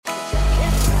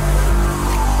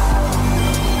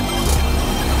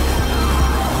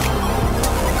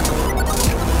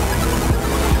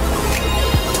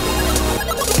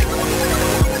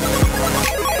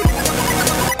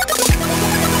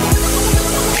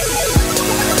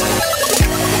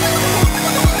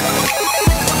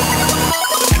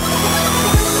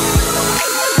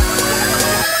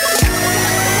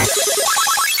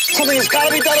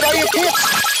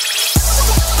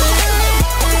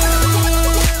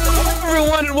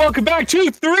and welcome back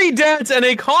to Three Dads and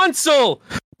a Console.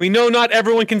 We know not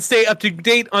everyone can stay up to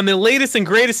date on the latest and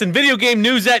greatest in video game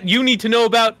news that you need to know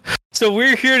about, so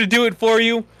we're here to do it for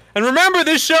you. And remember,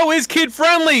 this show is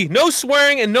kid-friendly. No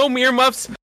swearing and no earmuffs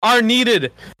are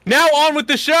needed. Now on with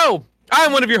the show.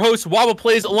 I'm one of your hosts, Wobble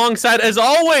Plays, alongside, as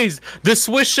always, the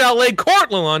Swiss Chalet, Court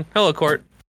Lalonde. Hello, Court.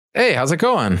 Hey, how's it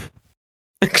going?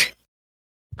 It's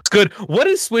good. What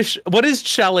does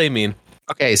chalet mean?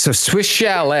 Okay, so Swiss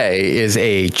Chalet is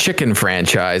a chicken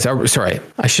franchise. Oh, sorry,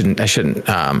 I shouldn't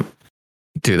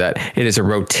do that. It is a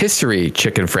rotisserie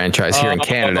chicken franchise here in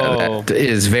Canada that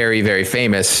is very, very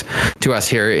famous to us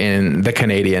here in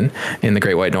the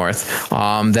Great White North.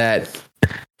 That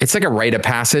it's like a rite of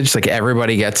passage. Like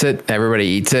everybody gets it, everybody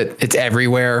eats it. It's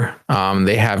everywhere.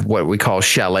 They have what we call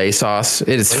chalet sauce. It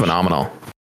is phenomenal.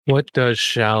 What does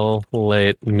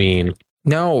chalet mean?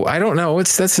 No, I don't know.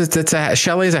 It's a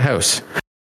chalet is a house.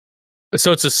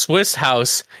 So it's a Swiss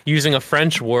house using a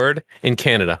French word in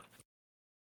Canada.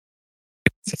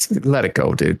 Let it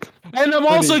go, dude. And I'm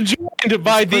also joined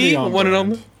by the one and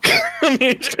only. I'm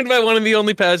joined by one and the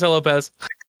only Paz. Hello, Paz.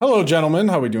 Hello, gentlemen.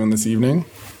 How are we doing this evening?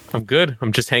 I'm good.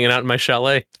 I'm just hanging out in my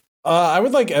chalet. I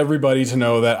would like everybody to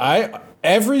know that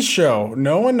every show,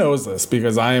 no one knows this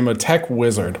because I am a tech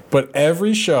wizard, but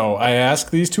every show I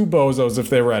ask these two bozos if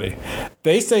they're ready.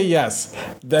 They say yes.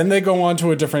 Then they go on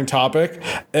to a different topic.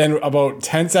 And about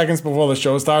 10 seconds before the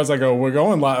show starts, I go, we're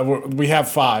going live. We have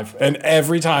 5. And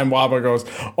every time Waba goes,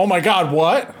 oh my God,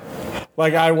 what?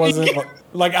 Like I wasn't,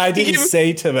 like I didn't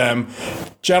say to them,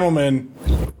 gentlemen,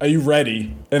 are you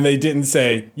ready? And they didn't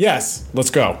say, yes,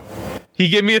 let's go. He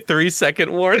gave me a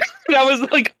 3-second warning. And I was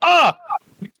like, ah!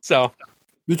 So.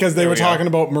 Because they were talking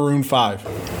about Maroon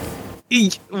 5.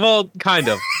 Well, kind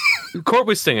of. Court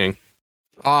was singing.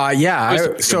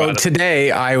 Yeah. So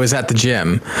today I was at the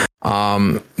gym.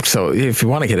 So if you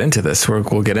want to get into this,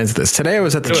 we'll get into this. Today I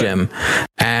was at the gym,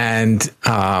 and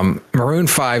Maroon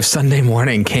 5 Sunday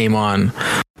Morning came on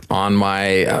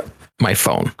my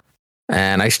phone.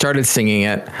 And I started singing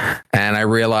it, and I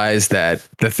realized that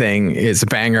the thing is a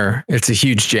banger. It's a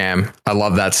huge jam. I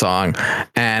love that song.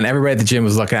 And everybody at the gym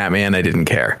was looking at me, and I didn't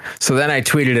care. So then I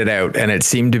tweeted it out, and it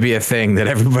seemed to be a thing that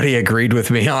everybody agreed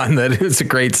with me on, that it's a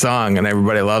great song, and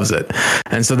everybody loves it.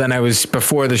 And so then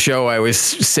before the show, I was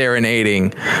serenading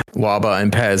Waba and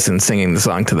Pez and singing the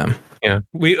song to them. Yeah.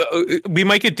 We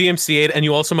might get DMCA'd, and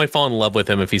you also might fall in love with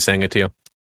him if he sang it to you.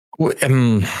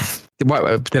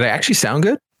 Did I actually sound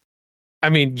good? I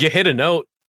mean, you hit a note.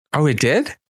 Oh, it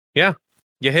did? Yeah,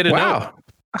 you hit a note.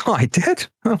 Oh, I did.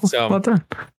 Oh, so well done.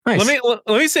 Nice. Let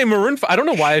me say Maroon 5. I don't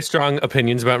know why I have strong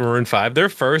opinions about Maroon 5. Their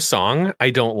first song,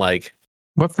 I don't like.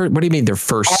 What do you mean their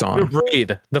first song?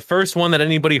 Raid, the first one that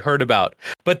anybody heard about.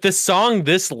 But the song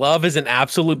 "This Love" is an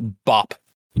absolute bop.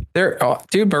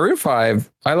 Dude, Maroon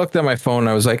 5. I looked at my phone and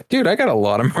I was like, dude, I got a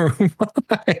lot of Maroon 5.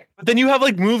 But then you have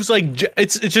like moves like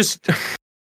it's just.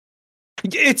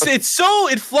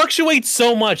 It fluctuates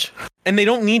so much, and they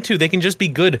don't need to. They can just be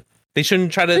good. They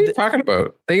shouldn't try to. What are you talking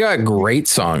about? They got great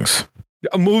songs.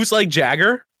 Moves like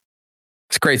Jagger.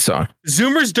 It's a great song.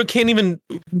 Zoomers can't even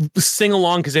sing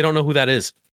along because they don't know who that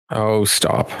is. Oh,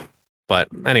 stop. But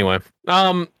anyway,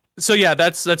 so yeah,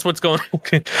 that's what's going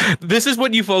on. This is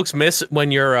what you folks miss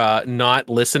when you're not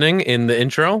listening in the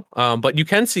intro. But you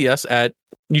can see us at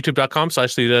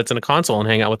youtube.com/3dads-and-a-console and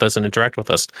hang out with us and interact with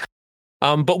us.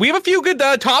 But we have a few good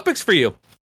topics for you.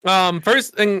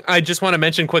 First thing I just want to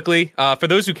mention quickly, for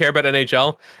those who care about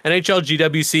NHL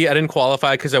GWC, I didn't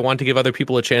qualify because I wanted to give other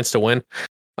people a chance to win.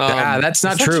 That's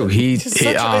not true. He's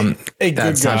a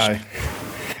good guy.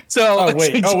 So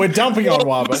we're dumping on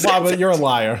Waba. Waba, you're a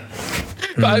liar.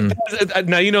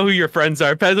 Now you know who your friends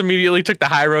are. Pez immediately took the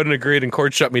high road and agreed, and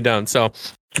Court shut me down. So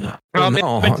I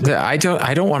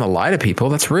don't want to lie to people.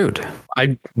 That's rude.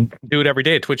 I do it every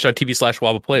day at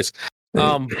twitch.tv/Waba Plays.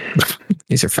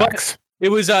 These are facts. It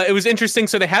was interesting.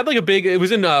 So they had like it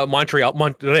was in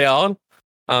Montreal,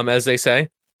 as they say.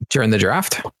 During the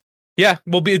draft? Yeah,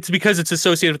 well, it's because it's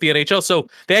associated with the NHL. So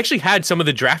they actually had some of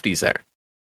the draftees there.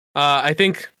 I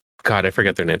think, God, I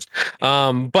forget their names.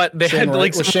 But they had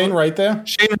like was Shane Wright there?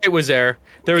 Shane Wright was there.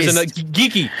 There was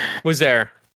Geeky was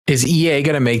there. Is EA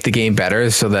going to make the game better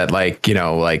so that, like, you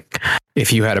know, like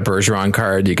if you had a Bergeron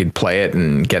card, you could play it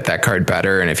and get that card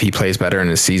better. And if he plays better in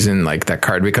a season, like that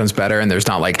card becomes better. And there's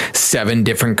not like 7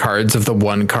 different cards of the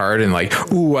one card and like,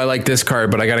 ooh, I like this card,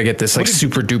 but I got to get this like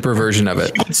super duper version of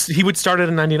it. He would start at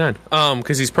a 99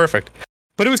 because he's perfect.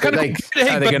 But it was kind of like,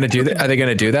 are they going to do that? Are they going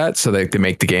to do that so they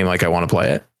make the game like I want to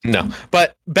play it? No,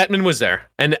 but Bettman was there,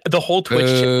 and the whole Twitch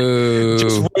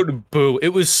just wrote boo. It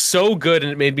was so good,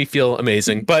 and it made me feel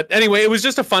amazing. But anyway, it was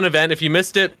just a fun event. If you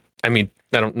missed it, I mean,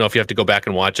 I don't know if you have to go back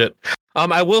and watch it.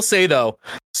 I will say though,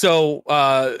 so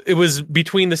it was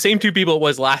between the same two people it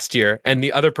was last year, and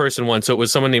the other person won. So it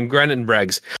was someone named Brennan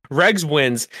Regs. Regs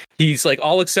wins. He's like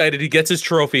all excited. He gets his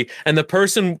trophy, and the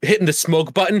person hitting the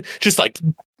smoke button just like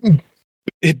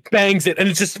it bangs it, and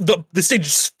it's just the stage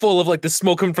is full of like the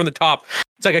smoke coming from the top.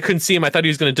 It's like I couldn't see him. I thought he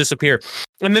was going to disappear.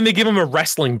 And then they give him a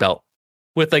wrestling belt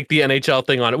with like the NHL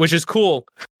thing on it, which is cool.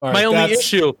 Right, my only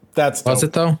issue. That's dope. Was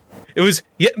it though? It was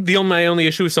my only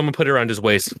issue is someone put it around his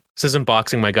waist. This isn't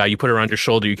boxing, my guy. You put it around your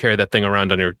shoulder. You carry that thing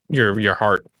around on your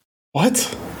heart.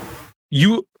 What?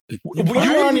 You put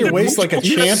it around your waist like a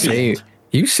champion.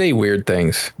 You say weird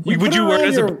things. Would you wear it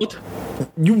as a belt?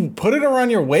 You put it around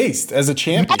your waist as a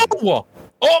champion. No.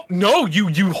 Oh no!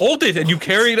 You hold it and you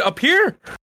carry it up here.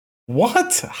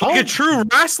 What? How? Like a true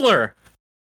wrestler.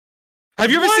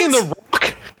 Have you ever seen The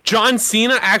Rock, John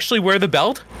Cena, actually wear the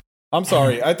belt? I'm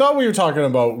sorry. I thought we were talking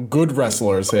about good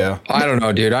wrestlers here. I don't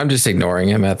know, dude. I'm just ignoring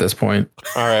him at this point.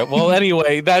 All right. Well,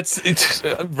 anyway, it's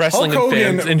wrestling Hulk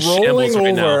Hogan and fans in rolling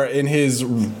right over now. in his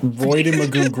Roy de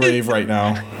Magoo grave right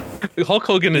now. Hulk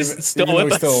Hogan is still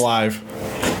with us. Still alive.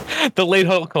 The late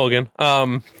Hulk Hogan.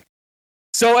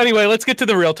 So anyway, let's get to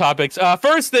the real topics.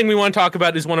 First thing we want to talk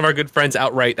about is one of our good friends,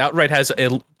 Outright. Outright has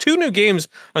 2 new games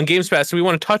on Games Pass, so we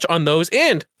want to touch on those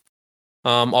and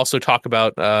also talk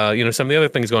about some of the other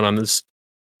things going on this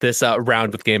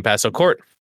round with Game Pass. So Court,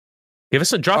 give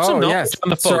us drop some knowledge on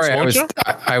the folks. Sorry,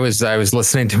 I was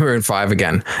listening to Maroon 5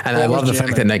 again, and I love the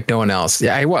fact that like no one else.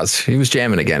 Yeah, he was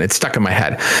jamming again. It's stuck in my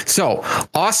head. So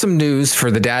awesome news for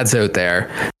the dads out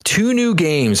there. 2 new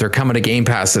games are coming to Game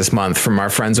Pass this month from our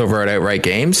friends over at Outright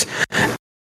Games,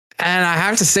 and I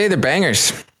have to say they're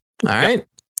bangers. All right. Yep.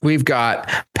 We've got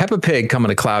Peppa Pig coming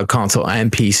to cloud, console,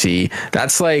 and PC.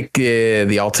 That's like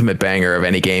the ultimate banger of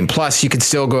any game. Plus, you can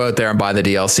still go out there and buy the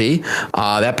DLC.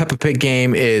 That Peppa Pig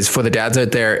game is, for the dads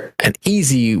out there, an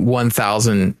easy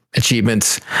 1,000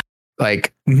 achievements.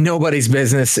 Like nobody's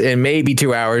business. In maybe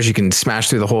 2 hours, you can smash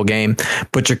through the whole game.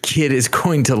 But your kid is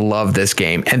going to love this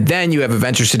game. And then you have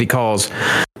Adventure City Calls,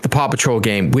 the Paw Patrol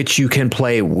game, which you can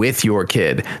play with your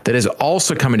kid. That is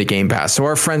also coming to Game Pass. So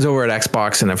our friends over at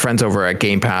Xbox and our friends over at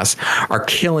Game Pass are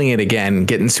killing it again,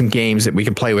 getting some games that we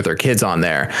can play with our kids on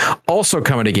there. Also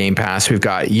coming to Game Pass, we've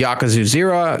got Yakuza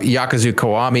Zero, Yakuza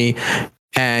Kiwami,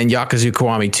 and Yakuza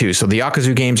Kiwami 2. So the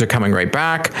Yakuza games are coming right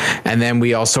back. And then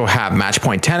we also have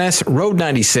Matchpoint Tennis, Road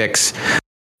 96,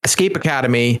 Escape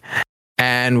Academy,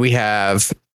 and we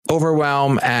have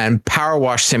Overwhelm and Power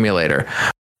Wash Simulator.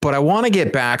 But I want to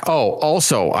get back. Oh,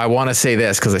 also, I want to say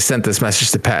this because I sent this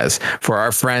message to Pez for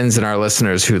our friends and our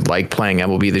listeners who like playing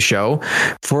MLB The Show.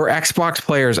 For Xbox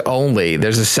players only,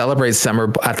 there's a Celebrate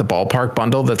Summer at the Ballpark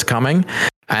bundle that's coming.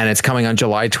 And it's coming on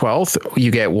July 12th. You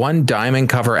get 1 Diamond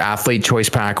Cover Athlete Choice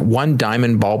Pack, 1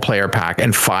 Diamond Ball Player Pack,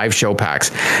 and 5 Show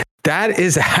Packs. That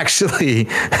is actually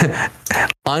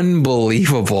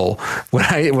unbelievable. When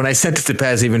I sent it to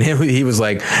Pez, even him, he was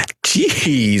like,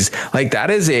 geez, like that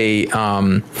is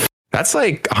that's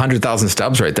like 100,000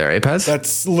 stubs right there, eh, Pez?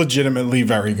 That's legitimately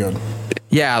very good.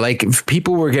 Yeah, like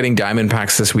people were getting diamond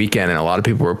packs this weekend, and a lot of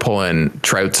people were pulling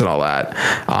trouts and all that.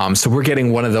 So we're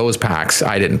getting one of those packs.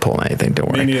 I didn't pull anything,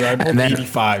 don't worry. Me neither. I pulled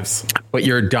 85s. But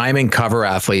you're a diamond cover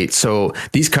athlete. So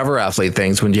these cover athlete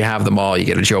things, when you have them all, you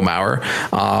get a Joe Mauer.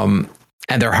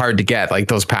 And they're hard to get. Like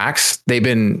those packs,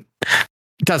 doesn't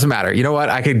matter. You know what?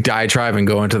 I could diatribe and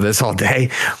go into this all day.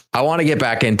 I want to get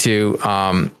back into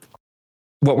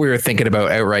what we were thinking about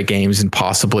Outright Games and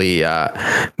possibly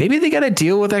maybe they got a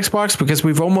deal with Xbox, because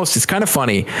it's kind of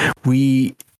funny.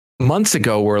 Months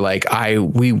ago we're like,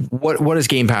 what does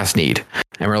Game Pass need?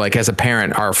 And we're like, as a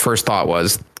parent, our first thought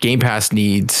was Game Pass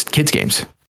needs kids games.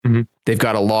 Mm-hmm. They've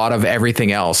got a lot of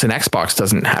everything else, and Xbox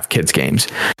doesn't have kids games.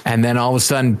 And then all of a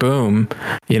sudden, boom,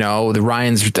 the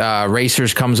Ryan's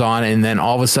Racers comes on, and then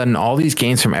all of a sudden all these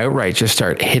games from Outright just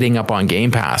start hitting up on Game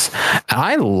Pass. And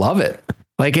I love it.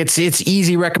 Like it's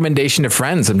easy recommendation to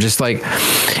friends. I'm just like,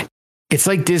 it's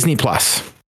like Disney Plus,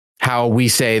 how we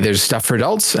say there's stuff for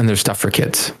adults and there's stuff for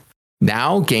kids.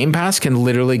 Now Game Pass can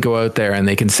literally go out there and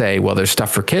they can say, well, there's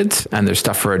stuff for kids and there's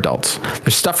stuff for adults.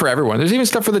 There's stuff for everyone. There's even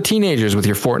stuff for the teenagers with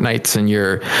your Fortnites and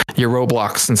your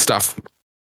Roblox and stuff.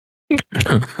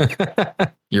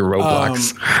 Your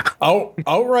Roblox.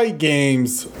 Outright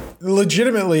Games,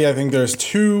 legitimately, I think there's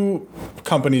 2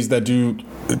 companies that do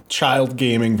child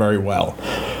gaming very well.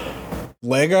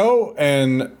 Lego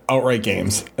and outright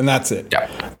games, and that's it. Yeah.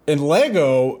 In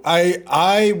Lego,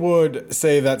 I would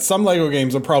say that some Lego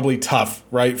games are probably tough,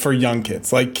 right, for young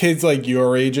kids, like kids like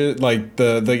your age, like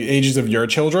the ages of your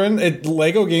children.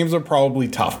 Lego games are probably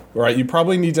tough, right? You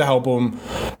probably need to help them,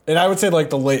 and I would say like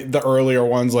the earlier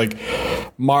ones, like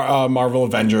Marvel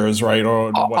Avengers, right?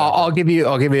 Or I'll give you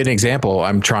an example.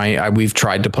 We've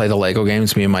tried to play the Lego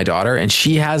games, me and my daughter, and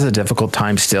she has a difficult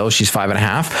time still. She's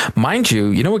 5.5, mind you.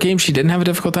 You know what game she didn't have a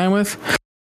difficult time with?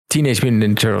 Teenage Mutant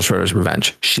Ninja Turtles: Shredder's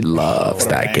Revenge. She loves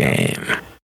that game.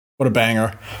 What a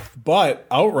banger. But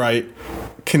Outright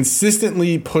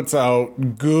consistently puts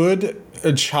out good,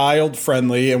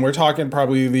 child-friendly, and we're talking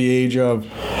probably the age of,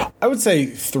 I would say,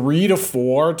 3 to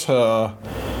 4 to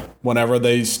whenever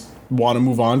they want to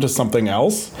move on to something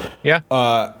else. Yeah.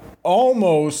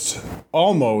 Almost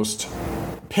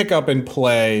pick up and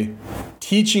play,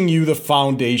 teaching you the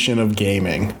foundation of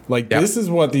gaming. Like, this is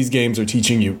what these games are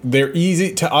teaching you. They're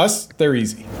easy to us. They're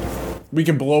easy. We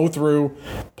can blow through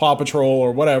Paw Patrol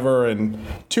or whatever in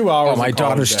 2 hours. My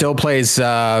daughter still plays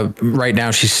right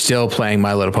now. She's still playing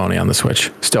My Little Pony on the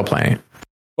Switch. Still playing it.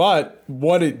 But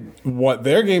what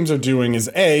their games are doing is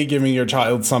giving your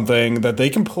child something that they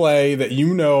can play that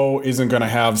isn't going to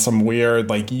have some weird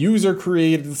like user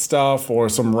created stuff or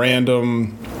some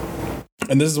random.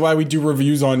 And this is why we do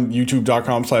reviews on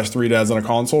youtube.com/3dads on a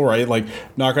console, right? Like,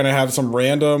 not going to have some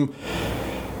random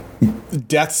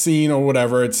death scene or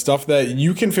whatever. It's stuff that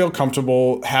you can feel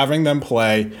comfortable having them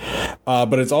play.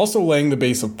 But it's also laying the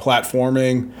base of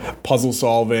platforming, puzzle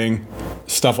solving,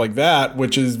 stuff like that,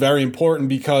 which is very important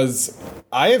because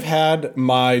I have had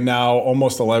my now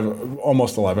almost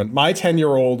 11, my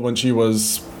 10-year-old when she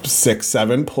was 6,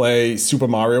 7, play Super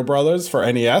Mario Brothers for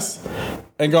NES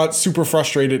and got super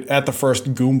frustrated at the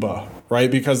first Goomba, right?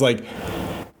 Because like,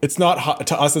 it's not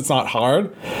to us, it's not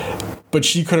hard, but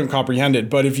she couldn't comprehend it.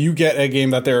 But if you get a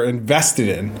game that they're invested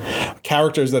in,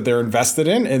 characters that they're invested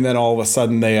in, and then all of a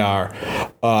sudden they are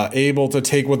able to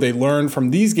take what they learn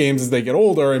from these games as they get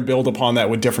older and build upon that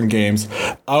with different games.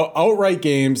 Outright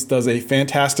Games does a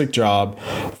fantastic job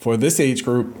for this age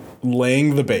group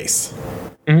laying the base.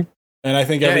 Mm-hmm. And I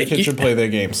think every kid should play their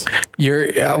games. You're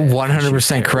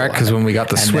 100% correct, because when we got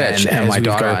the Switch and my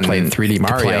daughter played 3D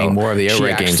Mario, playing more of the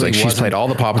outright games, like she's played all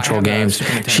the Paw Patrol games,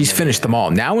 she's finished them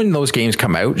all. Now when those games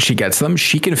come out, she gets them,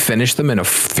 she can finish them in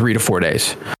 3 to 4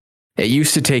 days. It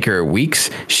used to take her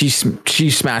weeks. She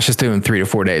smashes through in 3 to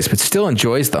 4 days, but still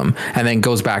enjoys them and then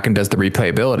goes back and does the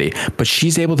replayability. But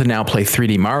she's able to now play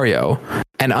 3D Mario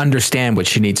and understand what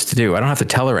she needs to do. I don't have to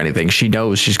tell her anything. She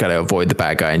knows she's got to avoid the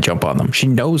bad guy and jump on them. She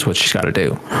knows what she's got to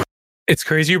do. It's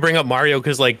crazy you bring up Mario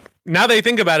because, like, now that I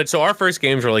think about it, so our first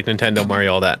games were like Nintendo,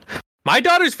 Mario, all that. My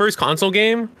daughter's first console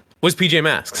game was PJ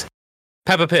Masks,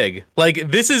 Peppa Pig.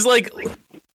 Like, this is like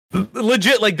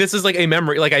legit, like, this is like a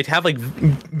memory. Like, I have like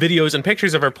videos and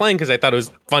pictures of her playing because I thought it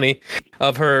was funny,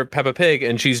 of her Peppa Pig,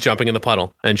 and she's jumping in the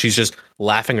puddle and she's just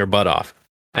laughing her butt off.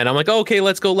 And I'm like, oh, okay,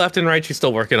 let's go left and right. She's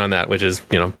still working on that, which is,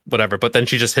 whatever. But then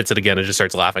she just hits it again and just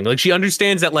starts laughing. Like, she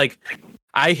understands that, like,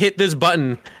 I hit this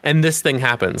button and this thing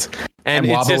happens. And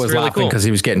it's Wobble just was really laughing because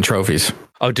he was getting trophies.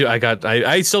 Oh, dude,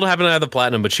 I still haven't had the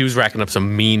platinum, but she was racking up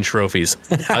some mean trophies.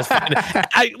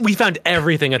 We found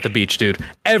everything at the beach, dude.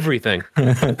 Everything.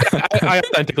 I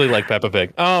authentically like Peppa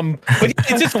Pig. But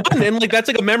it's just fun, and like, that's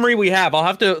like a memory we have. I'll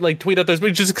have to like tweet out those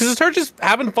pictures because it's her just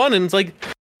having fun, and it's like,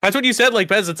 that's what you said, like,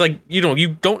 Bez. It's like, you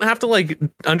don't have to like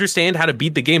understand how to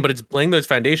beat the game, but it's laying those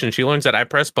foundations. She learns that I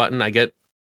press button, I get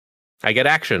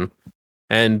action.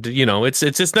 And, it's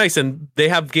just nice. And they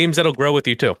have games that'll grow with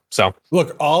you, too. So,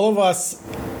 look, all of us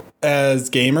as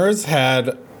gamers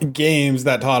had games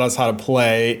that taught us how to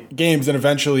play games. And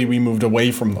eventually we moved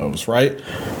away from those, right?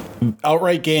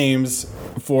 Outright Games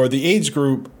for the age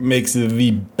group makes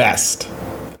the best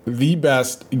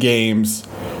games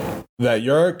that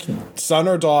your son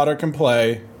or daughter can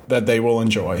play that they will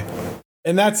enjoy.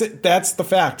 And that's it. That's the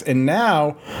fact. And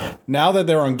now that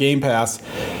they're on Game Pass,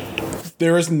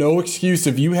 there is no excuse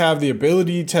if you have the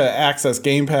ability to access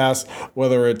Game Pass,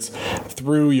 whether it's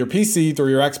through your PC, through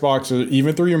your Xbox, or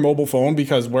even through your mobile phone,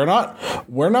 because we're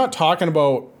not talking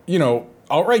about,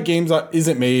 outright games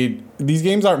these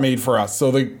games aren't made for us. So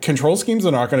the control schemes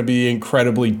are not going to be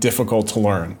incredibly difficult to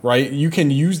learn, right? You can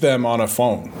use them on a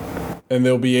phone and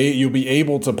you'll be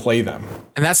able to play them.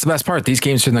 And that's the best part. These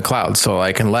games are in the cloud, so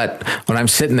I can when I'm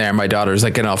sitting there, my daughter's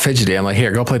like getting all fidgety. I'm like,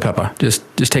 here, go play Peppa. Just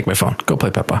take my phone. Go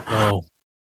play Peppa. Oh.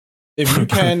 If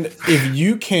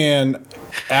you can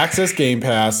access Game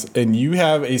Pass and you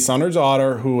have a son or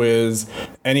daughter who is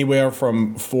anywhere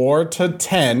from 4 to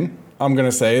 10, I'm going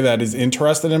to say, that is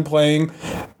interested in playing,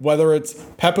 whether it's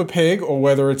Peppa Pig or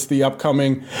whether it's the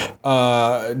upcoming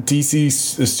DC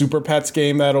Super Pets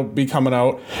game that'll be coming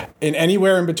out, and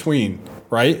anywhere in between,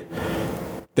 right?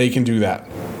 They can do that.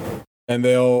 And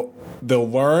they'll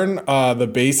learn the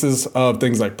basis of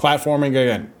things like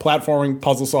platforming,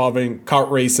 puzzle solving, kart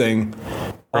racing,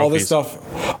 all this stuff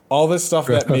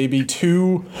that may be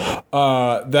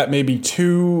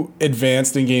too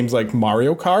advanced in games like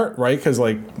Mario Kart, right? Because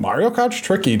like Mario Kart's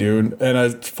tricky, dude, and a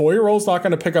 4-year-old's not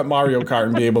going to pick up Mario Kart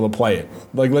and be able to play it.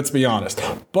 Like, let's be honest.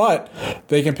 But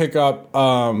they can pick up,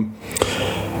 wow,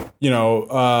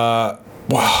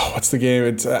 what's the game?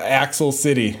 It's Axel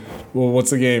City. Well,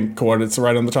 what's the game called? It's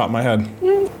right on the top of my head.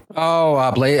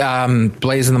 Oh,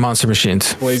 Blazing the Monster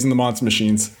Machines. Blazing the Monster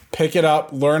Machines. Pick it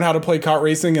up, learn how to play kart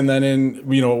racing, and then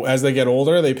as they get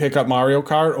older, they pick up Mario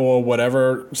Kart or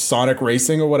whatever, Sonic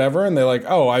Racing or whatever, and they're like,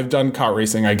 oh, I've done kart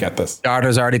racing, I get this.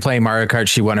 Daughter's already playing Mario Kart.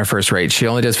 She won her first race. She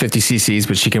only does 50 cc's,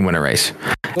 but she can win a race.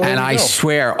 Well, and I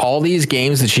swear, all these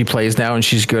games that she plays now and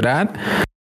she's good at,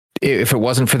 if it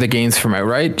wasn't for the games from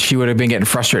Outright, she would have been getting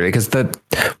frustrated, because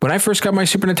when I first got my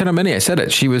Super Nintendo Mini, I said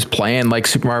it, she was playing like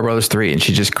Super Mario Brothers 3 and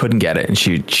she just couldn't get it, and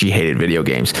she hated video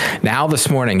games. Now this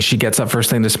morning, she gets up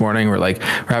first thing this morning, we're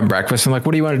having breakfast, and I'm like,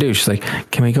 what do you want to do? She's like,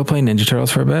 can we go play Ninja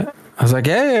Turtles for a bit? I was like,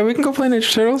 yeah, we can go play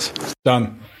Ninja Turtles.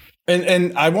 Done.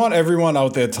 And I want everyone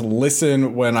out there to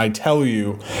listen when I tell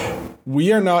you,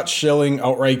 we are not shilling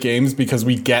Outright Games because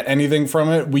we get anything from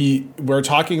it. We're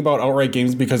talking about Outright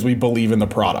Games because we believe in the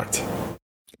product.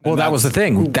 Well, that was the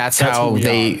thing. That's how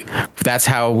we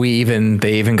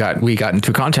got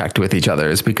into contact with each other,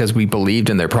 is because we believed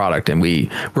in their product and we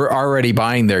were already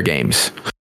buying their games.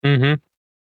 Mm-hmm.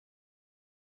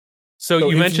 So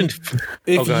you mentioned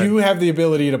if you have the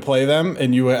ability to play them,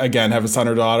 and you again have a son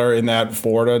or daughter in that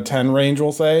 4 to 10 range,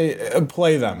 we'll say,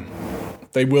 play them.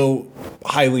 They will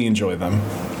highly enjoy them.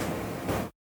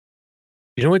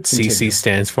 You know what CC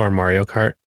stands for in Mario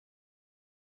Kart?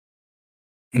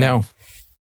 No.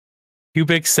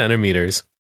 Cubic centimeters.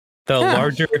 The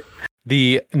larger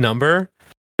the number,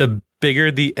 the bigger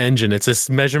the engine. It's a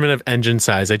measurement of engine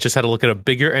size. I just had to look at a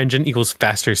bigger engine equals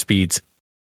faster speeds.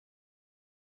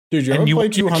 Dude, you ever play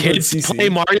 200cc? Play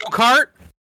Mario Kart?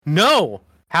 No.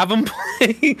 Have them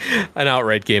play an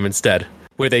Outright game instead,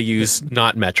 where they use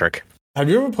not metric. Have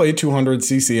you ever played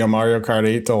 200cc on Mario Kart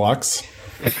 8 Deluxe?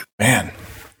 Man,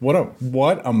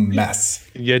 what a mess.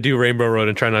 Yeah, do Rainbow Road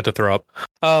and try not to throw up.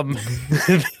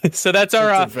 So that's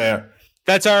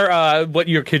our what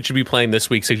your kid should be playing this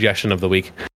week suggestion of the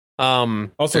week. Also,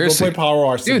 go play Power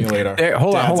Wash Simulator. Dude,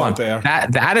 hold on.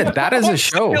 That is a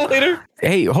show. Simulator?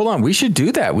 Hey, hold on. We should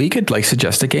do that. We could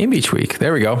suggest a game each week.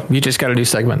 There we go. You just got a new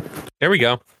segment. There we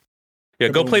go. Yeah,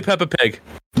 go play Peppa Pig.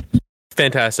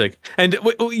 Fantastic. And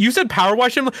you said Power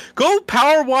Wash him. Go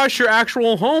Power Wash your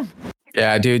actual home.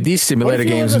 Yeah, dude. These simulator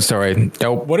games and story.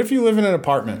 Nope. What if you live in an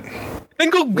apartment?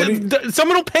 Then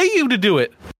someone will pay you to do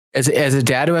it. As a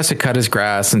dad who has to cut his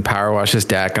grass and power wash his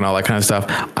deck and all that kind of stuff,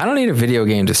 I don't need a video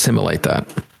game to simulate that.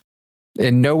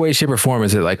 In no way, shape, or form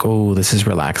is it like, oh, this is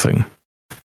relaxing.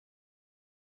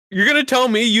 You're going to tell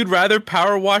me you'd rather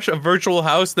power wash a virtual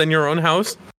house than your own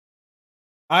house?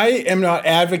 I am not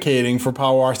advocating for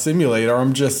Power Wash Simulator.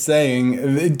 I'm just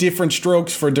saying different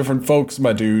strokes for different folks,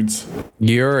 my dudes.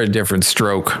 You're a different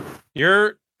stroke.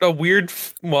 You're a weird.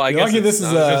 Well, I guess lucky this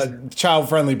is a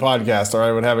child-friendly podcast, or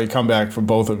I would have a comeback for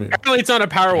both of you. Apparently, it's not a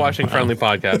power washing friendly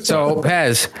podcast. So,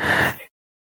 Pez,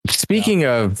 speaking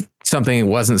of something that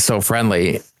wasn't so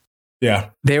friendly,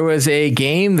 there was a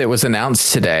game that was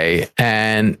announced today,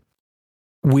 and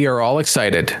we are all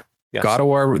excited. Yes. God of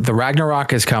War, the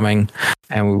Ragnarok is coming,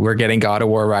 and we're getting God of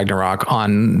War Ragnarok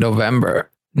on November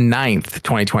 9th,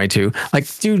 2022. Like,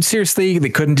 dude, seriously, they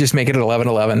couldn't just make it at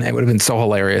 11/11. It would have been so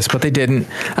hilarious, but they didn't.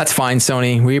 That's fine,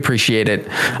 Sony. We appreciate it.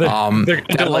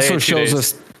 That also shows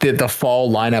us the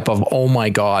fall lineup of, oh my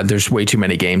God, there's way too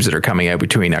many games that are coming out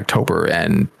between October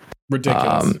and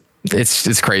ridiculous.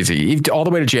 It's crazy, all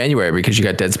the way to January, because you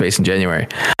got Dead Space in January.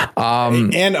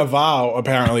 And Avow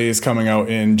apparently is coming out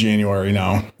in January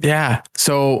now. Yeah.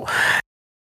 So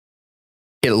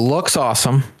it looks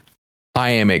awesome. I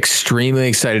am extremely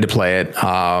excited to play it.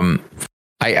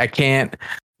 I can't,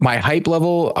 my hype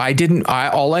level,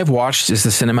 all I've watched is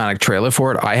the cinematic trailer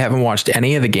for it. I haven't watched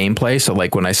any of the gameplay. So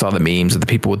like when I saw the memes of the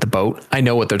people with the boat, I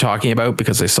know what they're talking about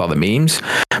because I saw the memes,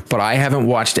 but I haven't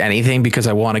watched anything because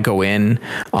I want to go in.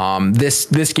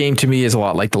 This game to me is a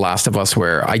lot like The Last of Us,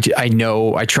 where I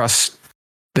trust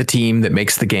the team that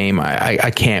makes the game. I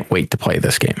can't wait to play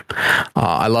this game.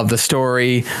 I love the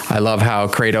story. I love how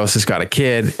Kratos has got a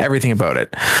kid, everything about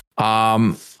it.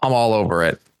 I'm all over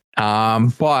it.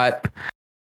 But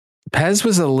Pez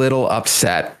was a little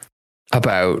upset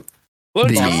about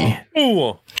the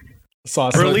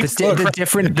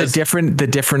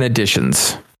different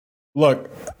editions. Look.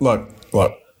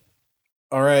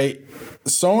 All right.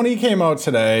 Sony came out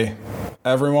today.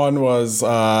 Everyone's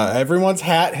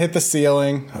hat hit the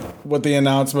ceiling with the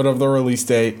announcement of the release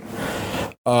date.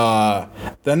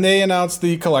 Then they announced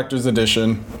the collector's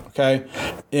edition. Okay.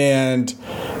 And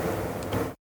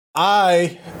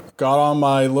I got on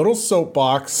my little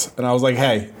soapbox and I was like,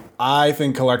 hey, I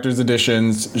think collector's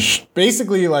editions,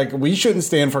 basically, like, we shouldn't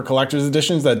stand for collector's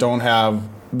editions that don't have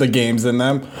the games in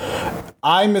them.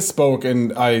 I misspoke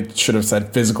and I should have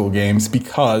said physical games,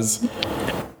 because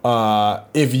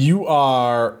if you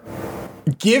are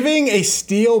giving a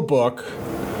steelbook,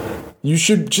 you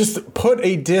should just put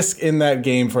a disc in that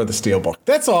game for the steelbook.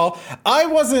 That's all. I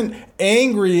wasn't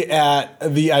angry at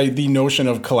the notion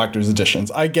of collector's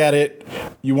editions. I get it.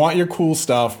 You want your cool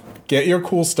stuff. Get your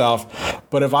cool stuff.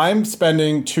 But if I'm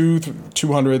spending $200,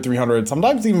 $300,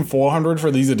 sometimes even $400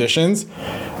 for these editions,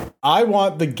 I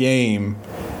want the game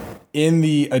in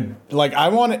the I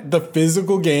want the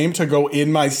physical game to go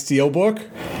in my steelbook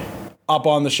up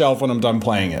on the shelf when I'm done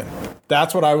playing it.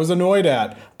 That's what I was annoyed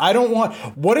at. I don't want.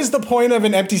 What is the point of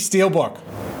an empty steelbook?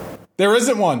 There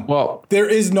isn't one. Well, there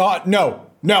is not. No,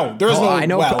 there's no.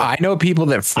 I know people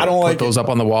that put those up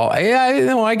on the wall.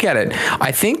 Yeah, I get it.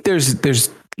 I think there's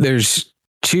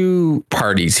two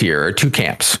parties here, or two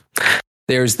camps.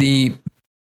 There's the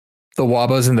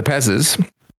Wabas and the Pezes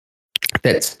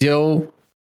that still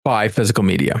buy physical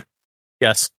media.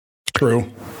 Yes,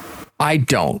 true. I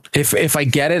don't. If I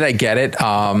get it, I get it.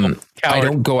 I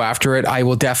don't go after it. I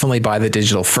will definitely buy the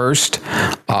digital first.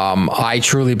 I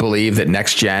truly believe that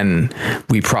next gen,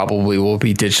 we probably will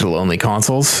be digital only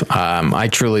consoles. I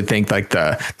truly think like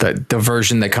the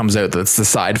version that comes out, that's the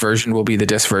side version, will be the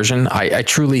disc version. I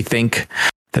truly think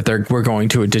that we're going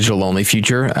to a digital only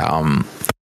future.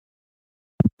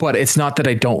 But it's not that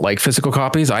I don't like physical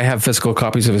copies. I have physical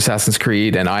copies of Assassin's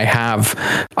Creed, and I had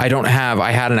an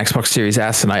Xbox Series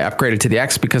S, and I upgraded to the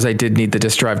X because I did need the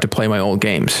disc drive to play my old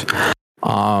games.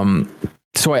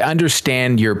 So I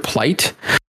understand your plight,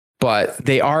 but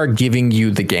they are giving you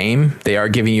the game. They are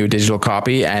giving you a digital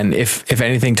copy. And if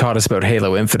anything taught us about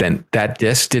Halo Infinite, that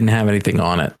disc didn't have anything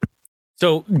on it.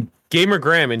 So Gamer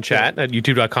Graham in chat at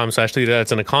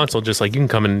youtube.com/that's in a console, just like you can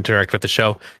come and interact with the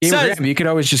show. Graham, you could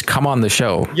always just come on the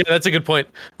show. Yeah, that's a good point.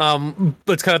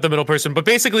 Let's cut out the middle person. But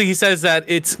basically, he says that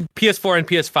it's PS4 and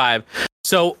PS5.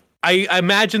 So I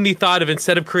imagine the thought of,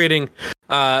 instead of creating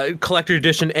Collector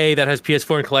Edition A that has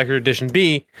PS4 and Collector Edition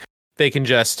B, they can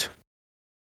just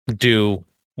do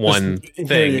one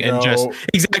thing and just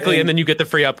and then you get the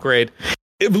free upgrade.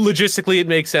 Logistically, it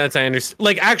makes sense. I understand.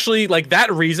 Like, actually, like,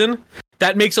 that reason.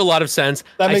 That makes a lot of sense.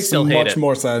 That makes much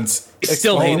more sense.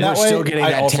 Still hate it. We're still getting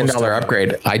that $10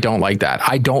 upgrade. I don't like that.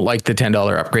 I don't like the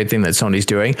 $10 upgrade thing that Sony's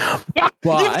doing.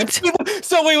 But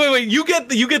so wait. You get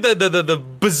the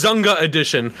Bazunga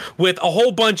edition with a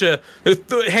whole bunch of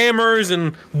hammers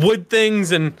and wood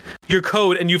things and your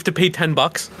code, and you have to pay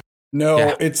 $10.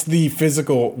 No, it's the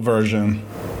physical version.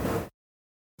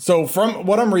 So from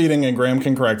what I'm reading, and Graham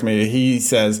can correct me, he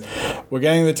says we're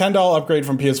getting the $10 upgrade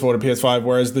from PS4 to PS5,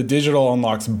 whereas the digital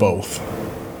unlocks both.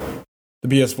 The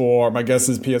PS4, my guess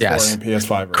is PS4 and PS5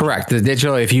 version. Correct. The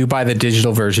digital, if you buy the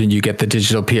digital version, you get the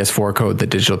digital PS4 code, the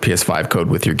digital PS5 code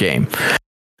with your game.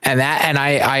 And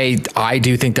I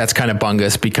do think that's kind of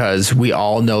bungus, because we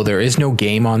all know there is no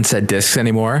game on said discs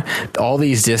anymore. All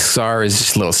these discs is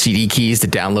just little CD keys to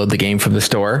download the game from the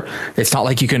store. It's not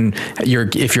like you can,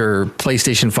 if your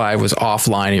PlayStation 5 was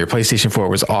offline or your PlayStation 4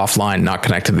 was offline, not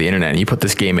connected to the internet, and you put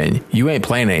this game in, you ain't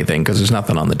playing anything because there's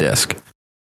nothing on the disc.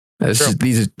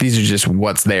 These are just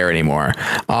what's there anymore.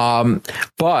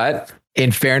 But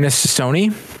in fairness to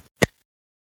Sony,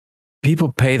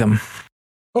 people pay them.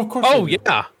 Of course. Oh,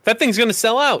 yeah. That thing's going to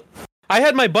sell out. I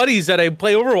had my buddies that I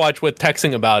play Overwatch with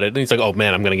texting about it, and he's like, oh,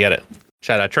 man, I'm going to get it.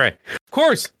 Shout out Trey. Of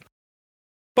course.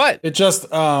 But it just,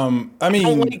 I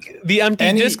mean, like the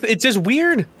empty disc, it's just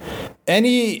weird.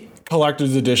 Any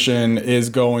collector's edition is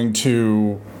going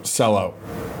to sell out.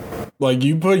 Like,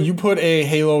 you put a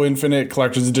Halo Infinite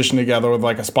collector's edition together with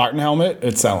like a Spartan helmet,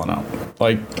 it's selling out.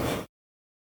 Like,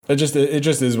 it just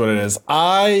is what it is.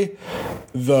 I,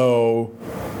 though,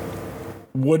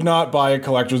 would not buy a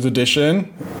collector's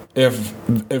edition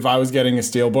if I was getting a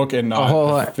steelbook and not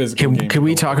a physical game. Can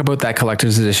we talk about that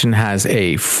collector's edition has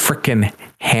a freaking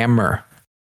hammer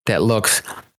that looks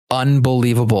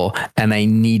unbelievable, and I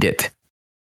need it.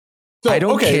 So, I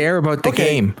don't care about the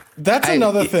game. That's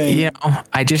another thing.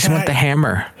 I just want the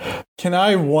hammer. Can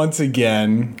I once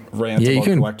again rant about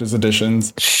collector's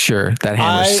editions? Sure, that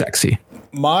hammer's sexy.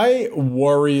 My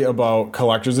worry about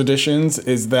collector's editions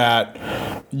is that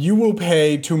you will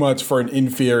pay too much for an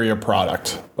inferior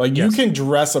product. Like, you can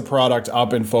dress a product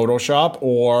up in Photoshop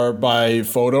or by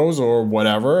photos or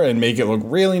whatever and make it look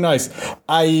really nice.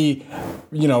 I.e.,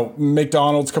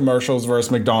 McDonald's commercials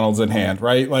versus McDonald's in hand,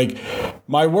 right? Like,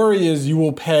 my worry is you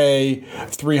will pay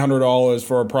 $300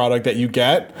 for a product that you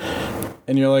get,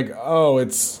 and you're like, oh,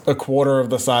 it's a quarter of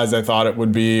the size I thought it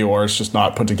would be, or it's just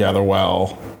not put together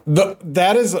well.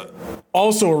 That is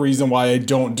also a reason why I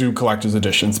don't do collector's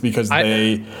editions, because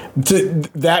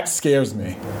that scares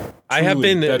me. I have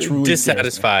been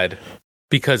dissatisfied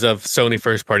because of Sony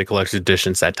first-party collector's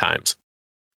editions at times.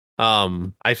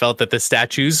 I felt that the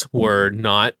statues were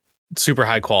not super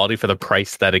high quality for the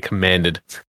price that it commanded.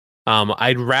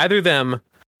 I'd rather them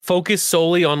focus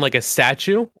solely on like a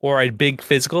statue or a big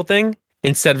physical thing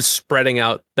instead of spreading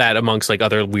out that amongst like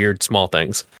other weird small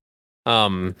things.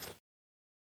 But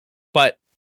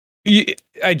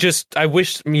I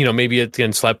wish, maybe it's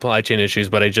again supply chain issues,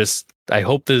 but I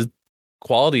hope the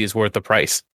quality is worth the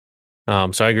price.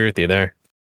 So I agree with you there.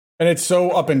 And it's so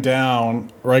up and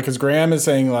down, right? Because Graham is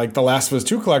saying like The Last of Us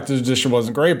 2 Collector's Edition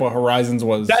wasn't great, but Horizons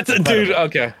was. Dude.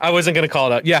 Okay, I wasn't gonna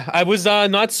call it out. Yeah, I was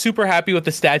not super happy with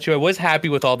the statue. I was happy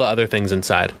with all the other things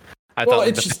inside. I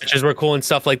thought the statues were cool and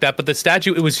stuff like that, but the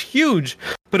statue, it was huge,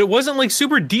 but it wasn't like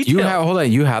super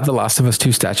detailed. You have The Last of Us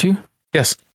 2 statue?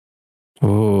 Yes.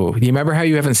 Oh, you remember how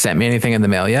you haven't sent me anything in the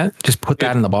mail yet? Just put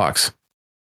that in the box.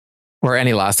 Or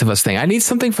any Last of Us thing. I need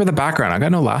something for the background. I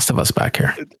got no Last of Us back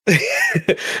here.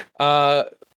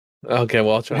 Okay,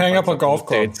 well, I'll try hang up a golf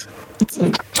club.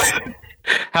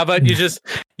 How about you just,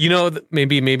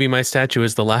 maybe my statue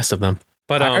is the last of them.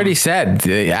 But I already said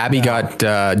Abby got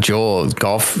Joel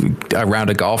a round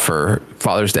of golf for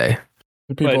Father's Day.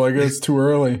 People like it's too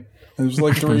early. It was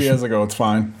like 3 years ago. It's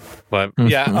fine. But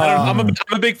yeah, I'm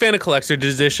a big fan of collector's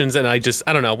editions, and I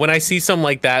don't know, when I see something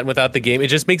like that without the game,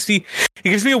 it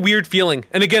gives me a weird feeling.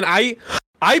 And again, I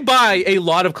buy a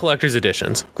lot of collector's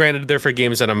editions. Granted, they're for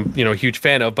games that I'm a huge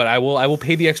fan of, but I will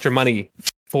pay the extra money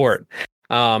for it.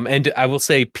 And I will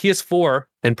say PS4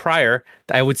 and prior,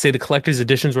 I would say the collector's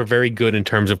editions were very good in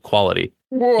terms of quality.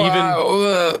 Breaking.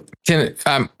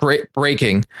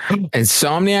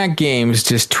 Insomniac Games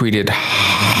just tweeted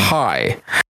hi,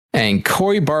 and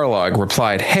Cory Barlog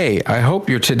replied, "Hey, I hope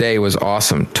your today was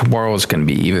awesome. Tomorrow's going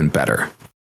to be even better."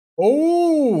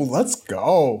 Oh, let's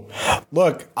go.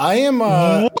 Look, I am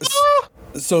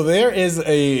so there is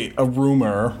a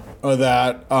rumor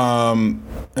that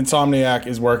Insomniac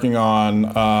is working on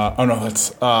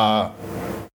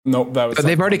nope, that was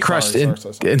they've already crushed it.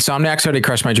 Insomniac's already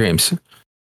crushed my dreams.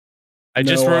 I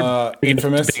just wrote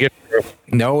Infamous.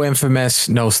 No Infamous,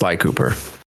 no Sly Cooper.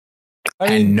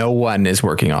 And no one is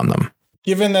working on them.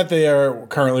 Given that they are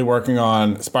currently working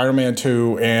on Spider-Man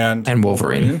 2 and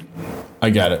Wolverine. I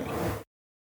get it.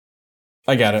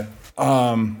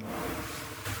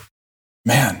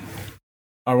 Man,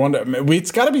 I wonder.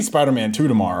 It's got to be Spider-Man 2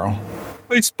 tomorrow.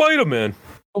 Hey, Spider-Man.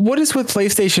 What is with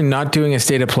PlayStation not doing a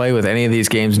state of play with any of these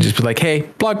games and just be like, hey,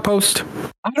 blog post?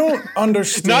 I don't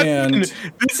understand.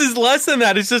 This is less than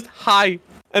that. It's just hi.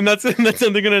 And that's how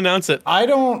they're going to announce it. I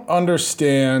don't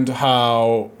understand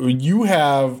how you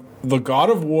have the God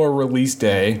of War release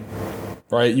day,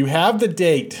 right? You have the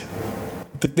date.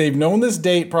 They've known this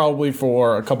date probably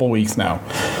for a couple weeks now.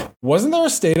 Wasn't there a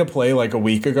state of play like a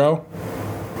week ago?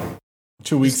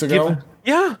 2 weeks ago?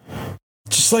 Yeah.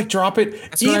 Just like drop it.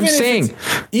 That's what I'm saying.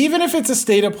 Even if it's a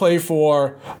state of play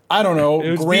for, I don't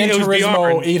know, Gran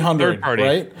Turismo 800,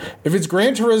 right? If it's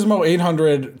Gran Turismo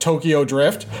 800 Tokyo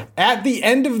Drift, at the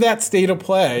end of that state of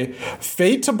play,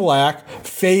 fade to black,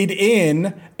 fade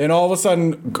in, and all of a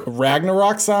sudden,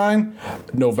 Ragnarok sign,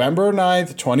 November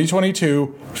 9th,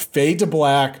 2022, fade to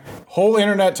black. Whole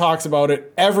internet talks about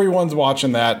it. Everyone's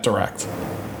watching that direct.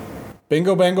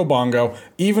 Bingo, bango, bongo.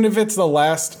 Even if it's the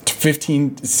last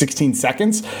 15, 16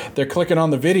 seconds, they're clicking on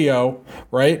the video,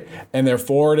 right? And they're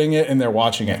forwarding it and they're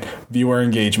watching it. Viewer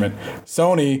engagement.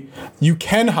 Sony, you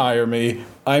can hire me.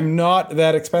 I'm not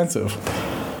that expensive.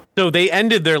 So they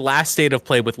ended their last state of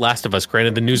play with Last of Us.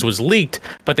 Granted, the news was leaked,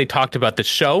 but they talked about the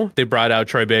show. They brought out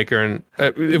Troy Baker, and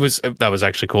that was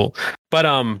actually cool.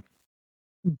 But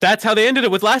that's how they ended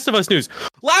it with Last of Us news.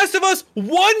 Last of Us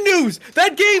 1 news.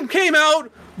 That game came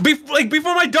out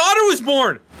before my daughter was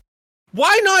born.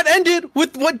 Why not end it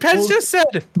with what Pez just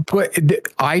said? But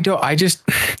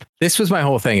this was my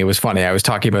whole thing. It was funny. I was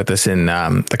talking about this in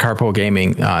the Carpool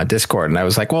Gaming Discord, and I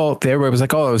was like, well, everybody was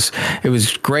like, oh, it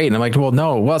was great. And I'm like, well,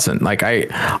 no, it wasn't. Like,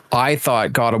 I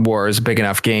thought God of War is a big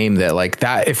enough game that, like,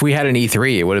 that if we had an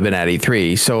E3, it would have been at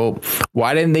E3. So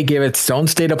why didn't they give it its own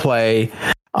state of play?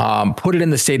 Put it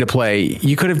in the state of play.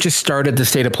 You could have just started the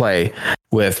state of play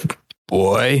with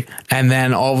boy, and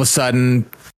then all of a sudden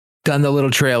done the little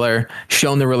trailer,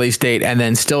 shown the release date, and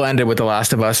then still ended with The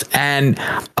Last of Us. And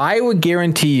I would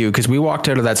guarantee you, because we walked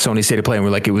out of that Sony State of Play and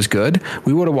we're like, it was good.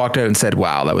 We would have walked out and said,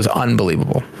 wow, that was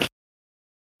unbelievable.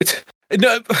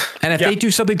 No, and if they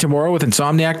do something tomorrow with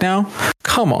Insomniac now,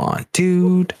 come on,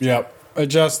 dude. Yep. It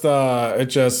just to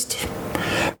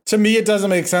me, it doesn't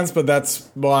make sense, but that's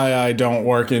why I don't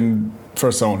work for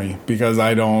Sony, because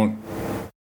I don't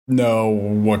know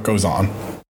what goes on.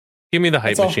 Give me the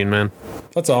hype machine, man.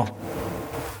 That's all.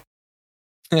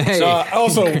 Hey. So,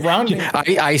 also, rounding.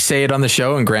 I say it on the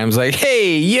show, and Graham's like,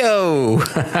 "Hey, yo!"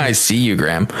 I see you,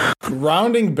 Graham.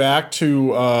 Rounding back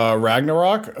to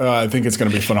Ragnarok, I think it's going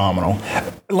to be phenomenal.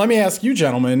 Let me ask you,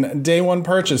 gentlemen, day one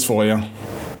purchase for you?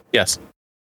 Yes.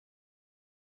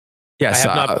 Yes.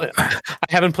 I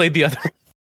haven't played the other.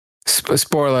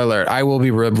 Spoiler alert! I will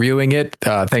be reviewing it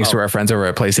thanks to our friends over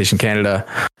at PlayStation Canada.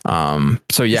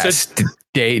 So yes,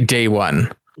 day one.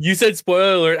 You said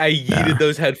spoiler alert. I yeeted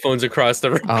those headphones across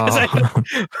the room.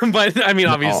 But I mean,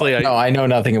 obviously, I know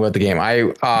nothing about the game.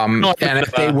 And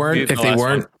if they weren't,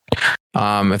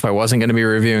 if I wasn't going to be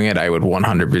reviewing it, I would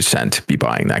 100% be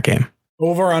buying that game.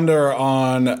 Over under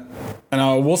on,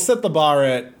 and we'll set the bar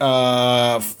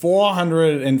at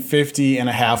 450 and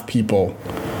a half people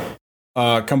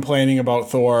complaining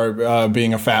about Thor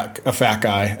being a fat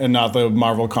guy and not the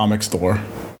Marvel Comics Thor.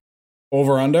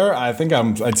 Over under, I think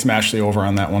I'd smash the over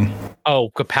on that one. Oh,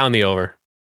 pound the over.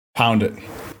 Pound it.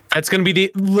 That's going to be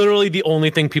literally the only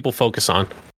thing people focus on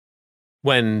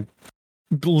when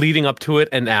leading up to it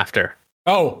and after.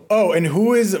 Oh, and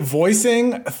who is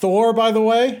voicing Thor, by the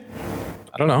way?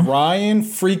 I don't know. Ryan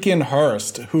freaking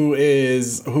Hurst, who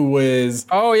is.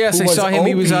 Oh yes, I saw him.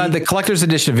 He was on the collector's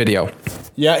edition video.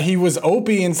 Yeah, he was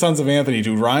Opie in Sons of Anthony,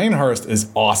 dude. Ryan Hurst is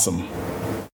awesome.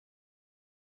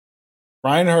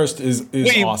 Ryan Hurst is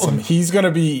awesome. He's going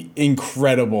to be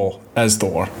incredible as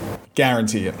Thor.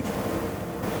 Guarantee it.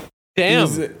 Damn.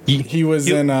 He was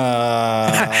in...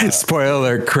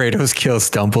 Spoiler alert, Kratos kills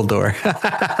Dumbledore.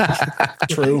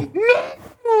 True.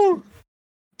 No.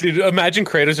 Dude, imagine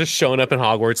Kratos just showing up in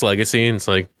Hogwarts Legacy and it's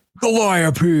like...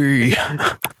 Calliope!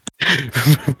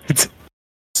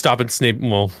 Stopping Snape.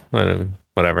 Well,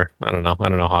 whatever. I don't know.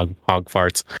 Hog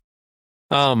farts.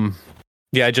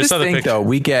 Yeah, I just saw the picture. Though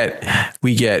we get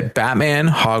Batman,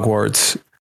 Hogwarts,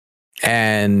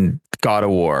 and God of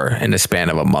War in the span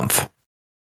of a month.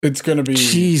 It's gonna be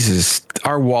Jesus.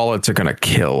 Our wallets are gonna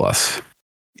kill us.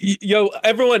 Yo,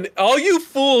 everyone, all you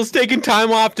fools taking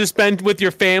time off to spend with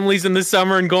your families in the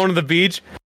summer and going to the beach.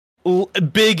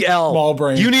 Big L. Small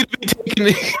brain. You need to be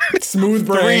taking smooth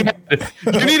brain.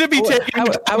 You need to be taking. How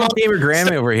about Gamer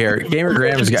Graham over here? Gamer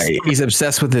Graham's guy. He's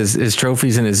obsessed with his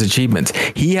trophies and his achievements.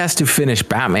 He has to finish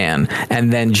Batman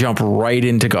and then jump right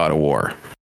into God of War.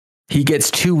 He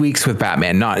gets 2 weeks with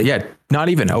Batman. Not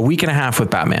even a week and a half with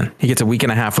Batman. He gets a week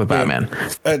and a half with Batman.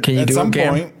 Can you do it,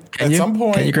 Graham? At some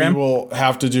point, we will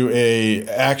have to do a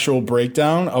actual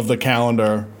breakdown of the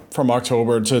calendar from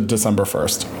October to December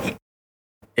 1st.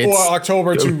 Or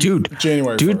October to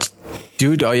January 1st.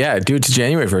 Dude, oh yeah, to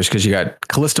January 1st, because you got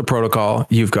Callisto Protocol,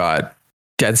 you've got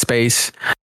Dead Space,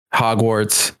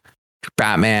 Hogwarts,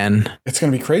 Batman. It's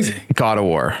going to be crazy. God of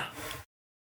War.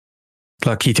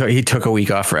 Look, he took a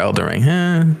week off for Elden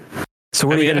Ring. So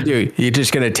what are you going to do? You're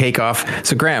just going to take off.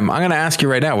 So Graham, I'm going to ask you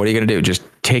right now, what are you going to do? Just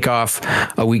take off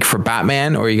a week for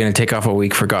Batman, or are you going to take off a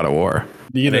week for God of War?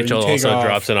 NHL also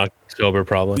drops in October,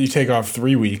 probably. You take off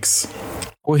 3 weeks.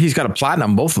 Well, he's got a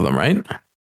platinum, both of them, right?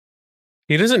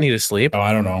 He doesn't need to sleep. Oh,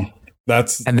 I don't know.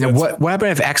 What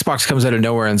happens if Xbox comes out of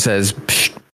nowhere and says,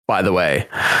 by the way,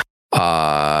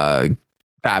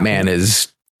 Batman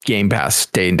is Game Pass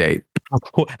day and date.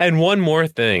 And one more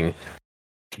thing.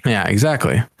 Yeah,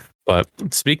 exactly. But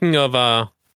speaking of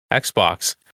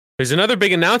Xbox, there's another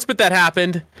big announcement that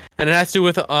happened, and it has to do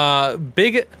with a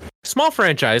small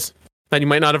franchise that you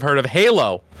might not have heard of,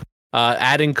 Halo,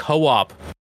 adding co-op.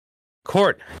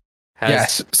 Court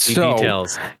has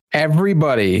details.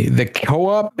 Everybody, the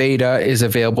co-op beta is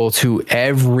available to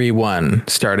everyone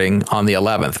starting on the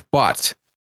 11th, but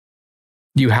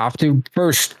you have to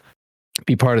first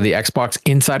be part of the Xbox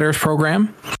Insiders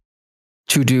program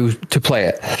to play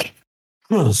it.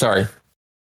 Sorry.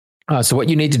 So what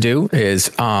you need to do is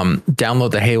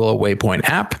download the Halo Waypoint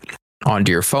app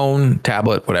onto your phone,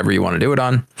 tablet, whatever you want to do it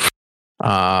on.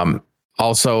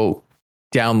 Also,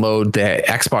 download the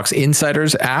Xbox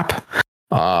Insiders app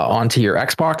onto your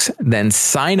Xbox, then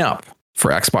sign up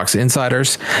for Xbox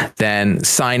Insiders, then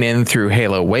sign in through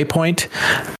Halo Waypoint.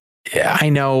 Yeah, I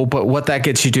know, but what that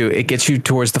gets you to, it gets you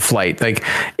towards the flight. Like,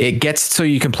 it gets so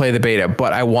you can play the beta.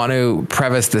 But I want to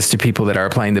preface this to people that are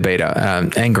playing the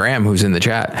beta. And Graham, who's in the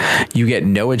chat, you get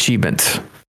no achievements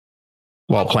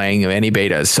while playing any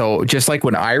betas. So just like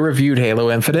when I reviewed Halo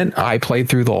Infinite, I played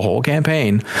through the whole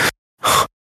campaign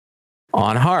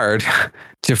on hard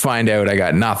to find out I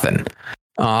got nothing.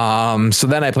 So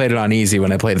then I played it on easy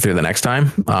when I played it through the next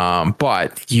time.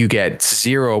 But you get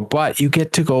 0, but you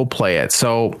get to go play it.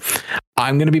 So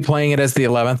I'm going to be playing it as the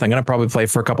 11th. I'm going to probably play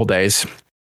for a couple days.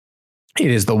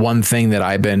 It is the one thing that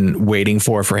I've been waiting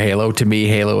for Halo. To me,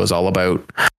 Halo is all about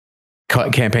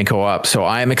campaign co-op. So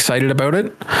I am excited about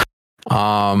it.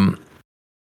 I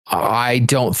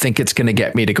don't think it's going to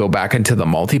get me to go back into the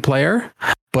multiplayer,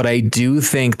 but I do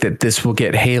think that this will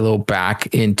get Halo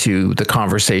back into the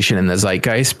conversation in the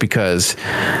zeitgeist, because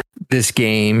this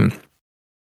game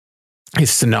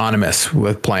is synonymous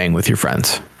with playing with your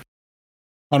friends.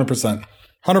 100%.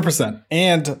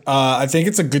 And I think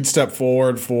it's a good step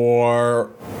forward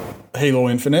for Halo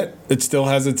Infinite. It still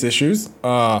has its issues.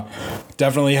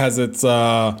 Definitely has its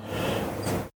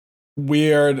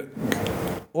weird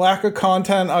lack of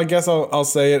content, I guess I'll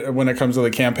say it, when it comes to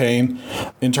the campaign,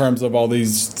 in terms of all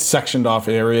these sectioned off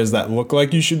areas that look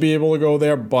like you should be able to go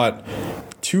there. But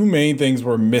two main things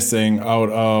were missing out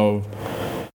of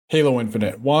Halo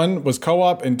Infinite. One was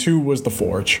co-op, and 2 was the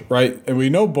Forge, right? And we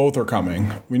know both are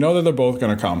coming. We know that they're both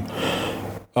going to come.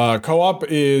 Co-op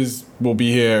will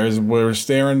be here. We're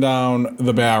staring down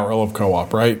the barrel of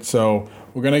co-op, right? So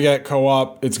we're going to get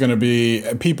co-op. It's going to be,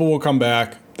 people will come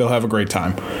back. They'll have a great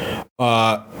time.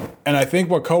 And I think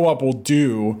what co-op will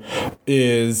do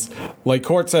is, like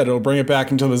Court said, it'll bring it back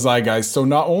into the zeitgeist. So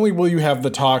not only will you have the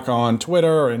talk on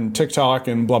Twitter and TikTok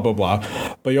and blah, blah, blah,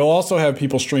 but you'll also have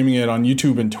people streaming it on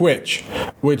YouTube and Twitch,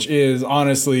 which is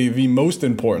honestly the most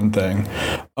important thing.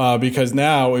 Because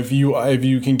now if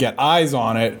you can get eyes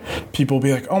on it, people will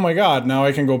be like, oh my God, now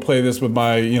I can go play this with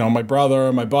my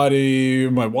brother, my buddy,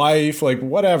 my wife, like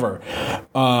whatever.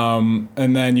 And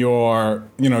then you're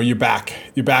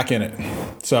back in it.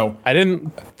 So I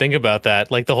didn't think about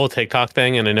that, like the whole TikTok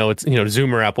thing, and I know it's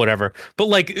Zoomer app, whatever. But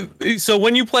like, so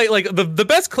when you play, like the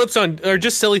best clips on are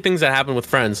just silly things that happen with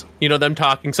friends. Them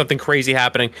talking, something crazy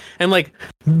happening, and like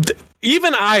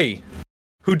even I,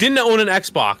 who didn't own an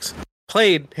Xbox,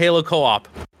 played Halo co-op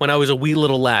when I was a wee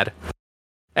little lad.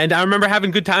 And I remember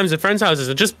having good times at friends' houses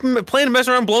and just playing and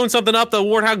messing around, blowing something up. The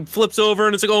warthog flips over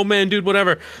and it's like, oh man, dude,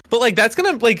 whatever. But like, that's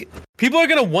gonna, like, people are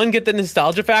gonna, one, get the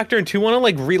nostalgia factor, and 2, want to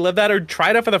like relive that or try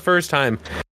it out for the first time.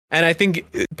 And I think,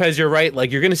 Pez, you're right. Like,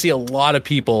 you're gonna see a lot of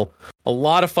people, a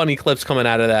lot of funny clips coming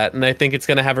out of that. And I think it's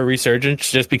gonna have a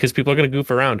resurgence just because people are gonna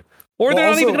goof around. Or they're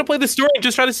not even going to play the story,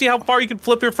 just try to see how far you can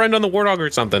flip your friend on the Warthog or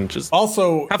something. Just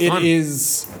also, it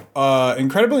is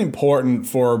incredibly important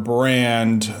for a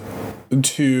brand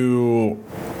to...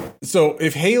 So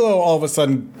if Halo all of a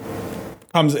sudden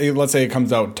comes, let's say it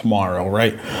comes out tomorrow,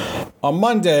 right? On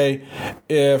Monday,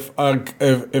 if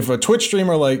a Twitch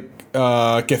streamer like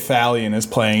Gathalion is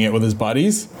playing it with his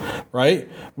buddies, right?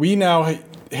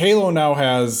 Halo now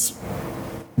has...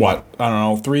 what, I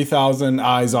don't know, 3,000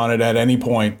 eyes on it at any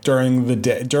point during the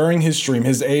day, during his stream,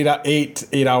 his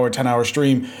 8-hour, 10-hour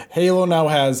stream. Halo now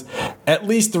has at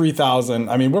least 3,000.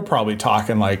 I mean, we're probably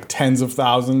talking like tens of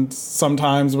thousands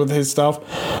sometimes with his stuff.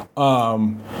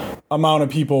 Amount of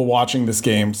people watching this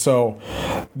game. So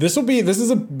this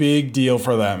is a big deal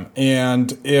for them.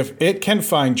 And if it can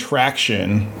find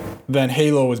traction, then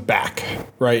Halo is back,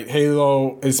 right?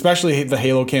 Halo, especially the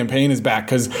Halo campaign, is back,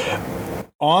 because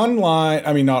open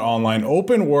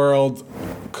world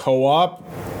co-op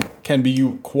can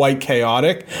be quite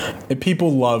chaotic, and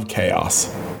people love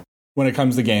chaos when it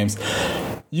comes to games.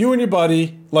 You and your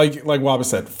buddy, like Waba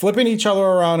said, flipping each other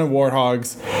around in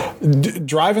Warthogs,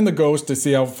 driving the Ghost to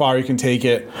see how far you can take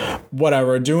it,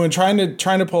 whatever, trying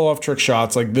to pull off trick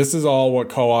shots. Like, this is all what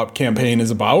co-op campaign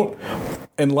is about.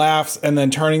 And laughs, and then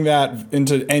turning that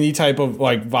into any type of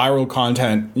like viral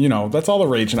content. That's all the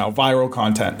rage now, viral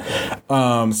content.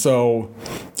 So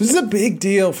this is a big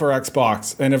deal for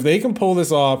Xbox, and if they can pull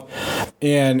this off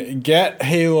and get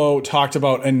Halo talked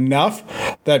about enough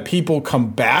that people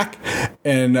come back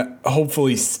and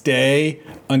hopefully stay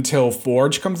until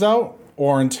Forge comes out,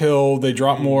 or until they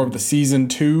drop more of the season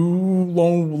 2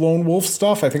 Lone Wolf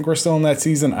stuff. I think we're still in that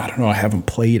season. I don't know. I haven't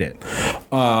played it.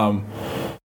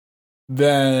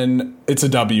 then it's a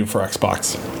W for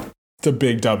Xbox. It's a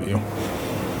big W.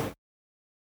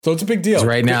 So it's a big deal.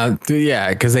 Right now, yeah,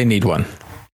 because they need one.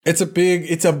 A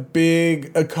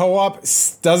co-op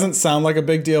doesn't sound like a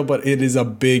big deal, but it is a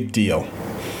big deal.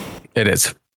 It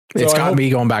is. It's got me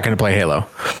going back into play Halo.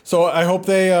 So I hope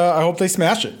they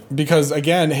smash it, because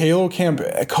again, Halo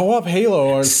co-op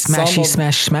Halo are smash.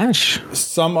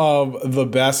 Some of the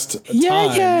best times.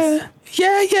 Yeah.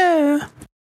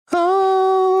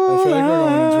 Oh, I feel like we're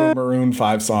going into a Maroon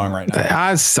 5 song right now.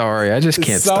 I'm sorry, I just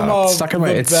can't stop. It's stuck in my.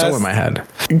 It's so in my head.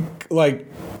 Like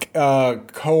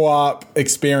co-op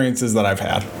experiences that I've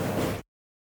had.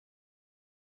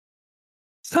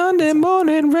 Sunday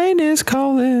morning rain is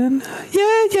calling.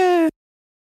 Yeah.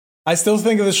 I still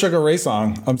think of the Sugar Ray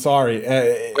song. I'm sorry.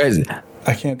 Where is it?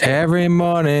 I can't. Every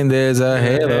morning there's a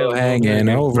halo hanging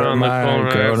over my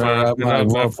corner of my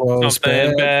waffle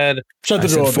bed. Shut the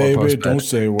door, baby. Don't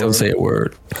say a word. Don't say a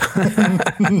word.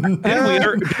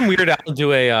 Didn't Weird Al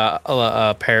do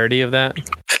a parody of that?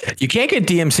 You can't get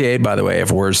DMCA'd, by the way,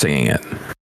 if we're singing it.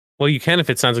 Well, you can if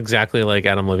it sounds exactly like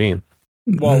Adam Levine.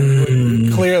 Well,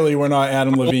 clearly we're not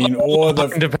Adam Levine or the.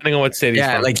 Depending on what state he's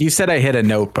from. Like you said, I hit a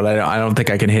note, but I don't think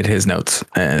I can hit his notes.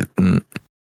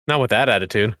 Not with that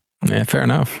attitude. Yeah, fair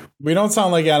enough. We don't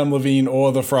sound like Adam Levine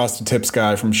or the Frosted Tips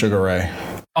guy from Sugar Ray.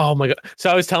 Oh my god!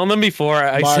 So I was telling them before.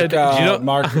 I said,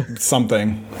 Mark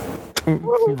something.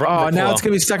 Oh, now it's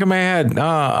gonna be stuck in my head.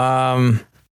 Now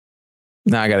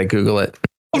I gotta Google it.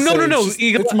 Oh, no.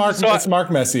 It's Mark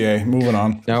Messier. Moving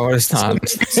on. No, it's not.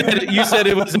 You said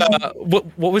it was.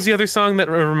 What was the other song that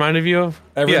reminded you of?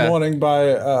 Every Morning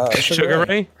by Sugar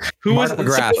Ray. Who Mark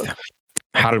McGrath?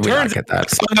 How did we not get that?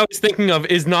 The song I was thinking of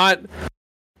is not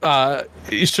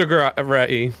Sugar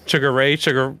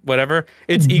whatever.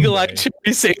 It's Eagle Eye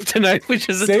Cherry Save Tonight, which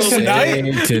is Save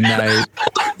Tonight.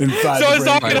 So I was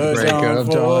talking about break of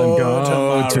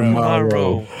dawn,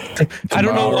 tomorrow. I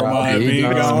don't know.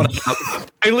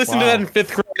 I listened to that in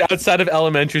 5th grade outside of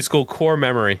elementary school. Core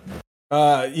memory.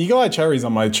 Eagle Eye Cherry's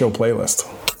on my chill playlist.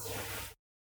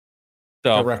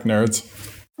 So Correct nerds.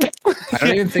 I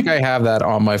don't even think I have that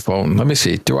on my phone. Let me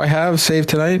see. Do I have Save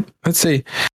Tonight? Let's see.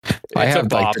 I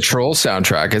have like the Troll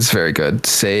soundtrack. It's very good.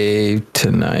 Save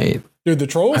Tonight. Dude, the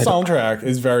Troll soundtrack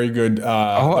is very good.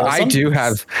 I do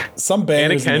have some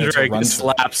band. Anna Kendrick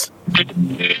slaps.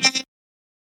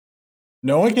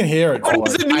 No one can hear it.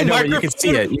 I know, you can see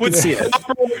it. You can see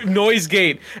it. Noise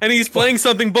gate, and he's playing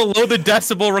something below the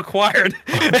decibel required.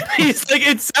 And he's like,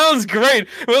 "It sounds great."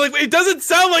 We're like, "It doesn't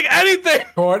sound like anything."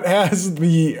 Court has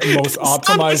the most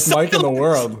optimized mic in the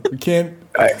world. We can't.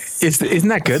 Isn't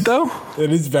that good though?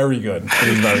 It is very good. It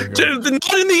is very good.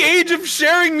 Not in the age of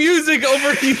sharing music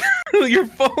over your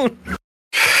phone.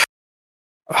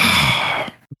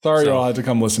 Sorry, y'all had to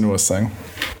come listen to us sing.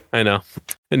 I know.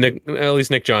 And at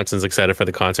least Nick Johnson's excited for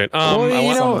the concert.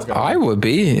 I would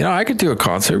be. I could do a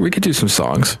concert. We could do some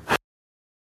songs.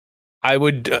 I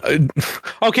would.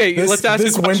 Okay, let's ask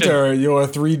this winter. Your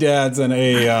three dads and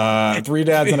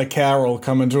a carol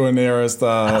coming to a nearest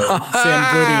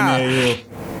Sam Goody near you.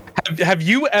 Have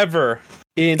you ever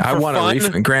I want a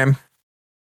refund, Graham.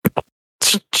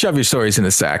 Shove your stories in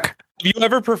a sack. Have you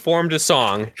ever performed a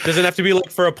song? Doesn't have to be like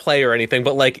for a play or anything,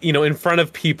 but like in front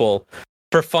of people.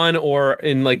 For fun or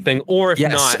in like thing, or if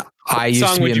not, I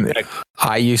used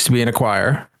to be in a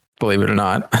choir, believe it or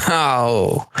not.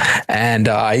 And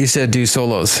I used to do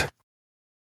solos.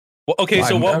 Well, okay,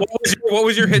 so what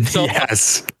was your hit solo?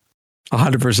 Yes,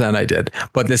 100% I did.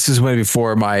 But this is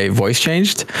before my voice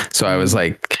changed. So I was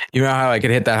like, you know how I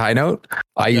could hit that high note?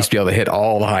 I used to be able to hit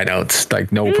all the high notes,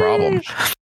 like no problem.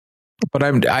 But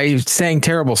I sang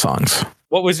terrible songs.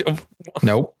 What was?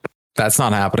 Nope. That's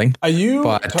not happening. Are you?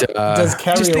 But does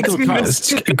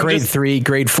karaoke grade 3,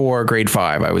 grade 4, grade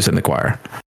 5? I was in the choir.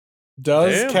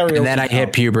 Does karaoke? And then I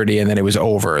hit puberty, and then it was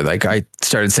over. Like I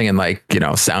started singing like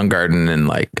Soundgarden, and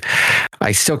like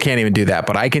I still can't even do that.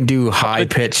 But I can do high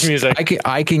pitched music.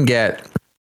 I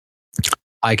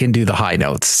can do the high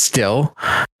notes still,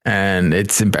 and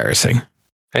it's embarrassing.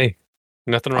 Hey,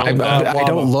 nothing wrong with that. I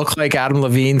don't look like Adam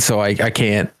Levine, so I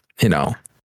can't.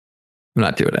 I'm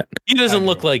not doing it. He doesn't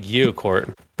look like you,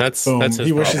 Court. That's his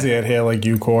He wishes he had hair like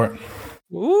you, Court.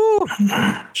 Ooh.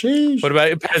 Sheesh. What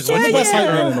about what's the best height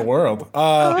man in the world?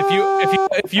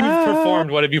 If you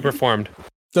performed, what have you performed?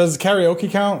 Does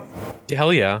karaoke count?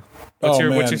 Hell yeah. What's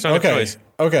your song of choice?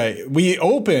 Okay. We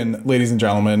open, ladies and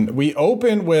gentlemen. We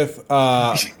open with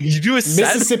you do a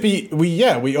set? Mississippi.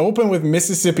 We open with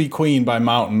Mississippi Queen by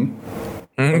Mountain.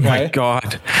 Okay? Oh my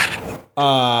God.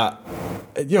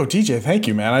 Yo, DJ, thank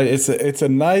you, man. It's a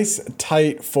nice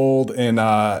tight fold and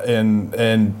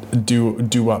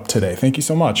do up today. Thank you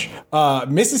so much.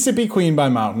 Mississippi Queen by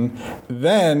Mountain.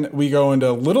 Then we go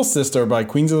into Little Sister by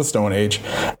Queens of the Stone Age.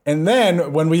 And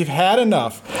then when we've had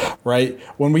enough, right?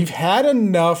 When we've had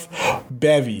enough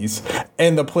bevies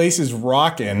and the place is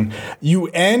rocking, you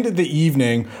end the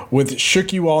evening with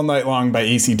Shook You All Night Long by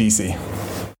AC/DC.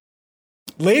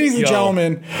 Ladies and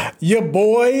gentlemen, your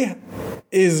boy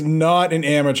is not an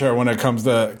amateur when it comes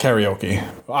to karaoke.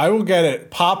 I will get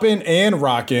it popping and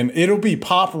rocking. It'll be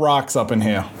pop rocks up in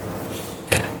here.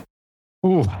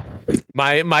 Ooh.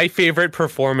 My favorite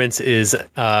performance is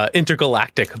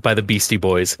Intergalactic by the Beastie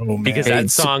Boys, because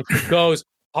that song goes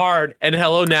hard. And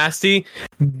Hello Nasty,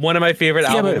 one of my favorite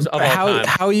albums of all time.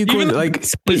 How are you going to, like,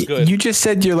 you just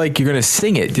said you're going to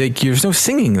sing it. Like, there's no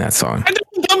singing that song.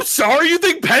 I'm sorry, you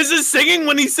think Pez is singing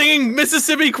when he's singing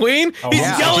Mississippi Queen? He's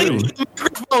yelling into the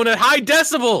microphone at high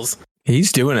decibels.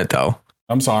 He's doing it, though.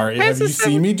 I'm sorry. Have you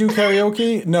seen me do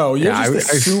karaoke? No, you're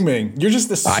just assuming. You're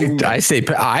just assuming. I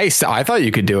thought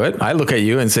you could do it. I look at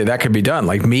you and say that could be done.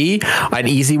 Like me, an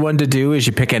easy one to do is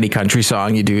you pick any country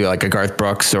song. You do like a Garth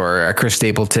Brooks or a Chris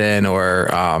Stapleton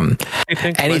or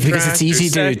anything, because it's easy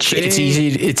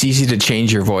to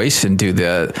change your voice and do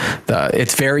the.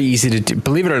 It's very easy to do.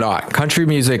 Believe it or not, country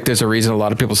music. There's a reason a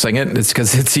lot of people sing it. It's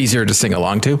because it's easier to sing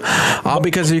along to.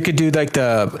 Because you could do like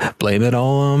the blame it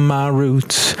all on my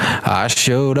roots. I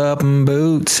showed up in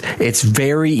boots. It's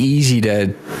very easy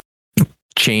to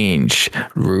change.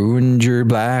 Ruined your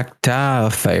black tie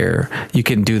affair. You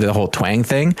can do the whole twang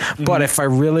thing. Mm-hmm. But if I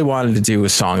really wanted to do a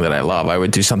song that I love, I would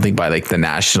do something by like The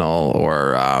National,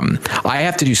 or I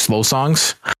have to do slow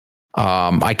songs.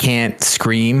 I can't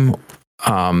scream.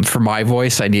 For my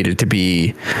voice, I need it to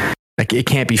be like, it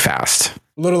can't be fast.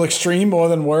 A little extreme, more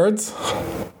than words.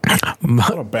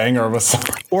 What a banger of a song.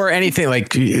 Or anything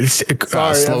like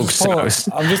slow songs.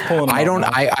 I'm just pulling.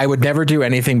 I would never do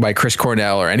anything by Chris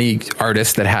Cornell or any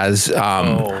artist that has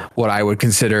what I would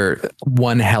consider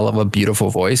one hell of a beautiful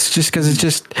voice, just because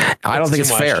I don't think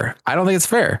it's fair. I don't think it's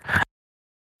fair.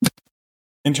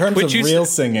 In terms of real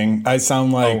singing, I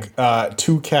sound like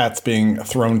two cats being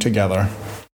thrown together.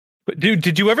 Dude,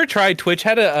 did you ever try? Twitch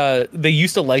had they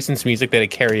used to license music. They had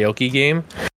a karaoke game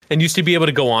and used to be able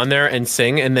to go on there and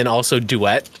sing and then also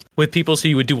duet with people. So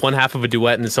you would do one half of a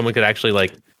duet and then someone could actually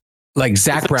like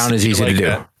Zach Brown is easy to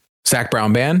do. Zach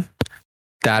Brown Band.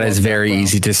 That is very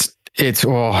easy to. It's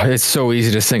so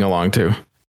easy to sing along to.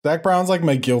 Zach Brown's like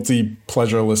my guilty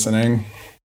pleasure listening.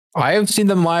 I have seen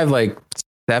them live like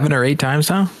 7 or 8 times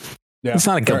now. Yeah, it's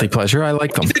not a guilty pleasure. I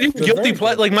like them. Guilty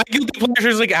like my guilty pleasure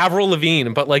is like Avril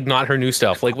Lavigne, but like not her new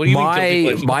stuff. Like, what do you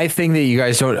mean? My thing that you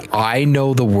guys don't. I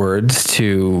know the words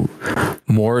to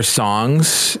more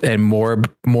songs and more.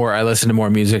 I listen to more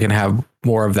music and have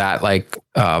more of that like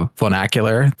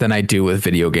vernacular than I do with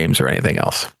video games or anything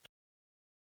else.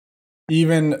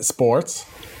 Even sports.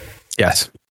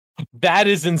 Yes. That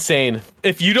is insane.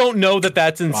 If you don't know that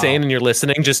that's insane and you're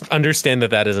listening, just understand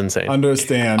that is insane.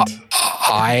 Understand.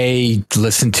 I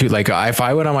listen to, like, if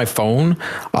I went on my phone,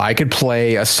 I could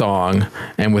play a song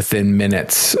and within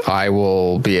minutes I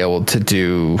will be able to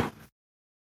do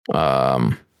all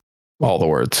the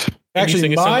words.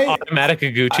 Actually, my automatic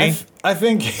Gucci. I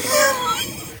think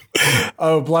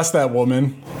oh, bless that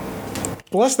woman.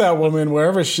 Bless that woman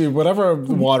whatever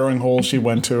watering hole she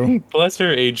went to. Bless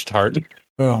her aged heart.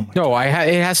 Oh no, it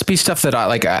has to be stuff that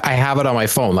I have it on my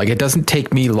phone. Like, it doesn't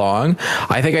take me long.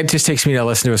 I think it just takes me to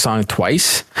listen to a song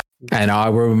twice and I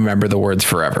will remember the words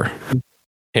forever.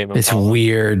 It's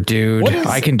weird, dude.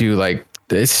 I can do like,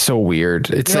 it's so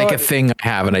weird. It's like a thing I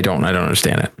have and I don't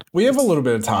understand it. We have a little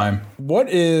bit of time. What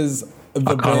is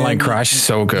the Online Crush?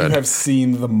 So good. You have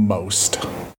seen the most?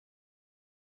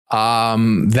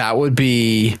 That would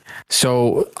be,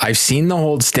 so I've seen the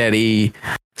Hold Steady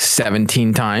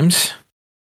 17 times.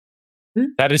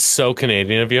 That is so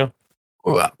Canadian of you.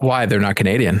 Why? They're not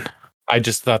Canadian. I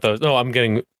just thought those. No, I'm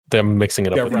mixing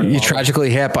it up. You Tragically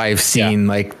Hip, I've seen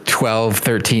like 12,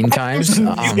 13 times.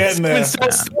 He's getting there.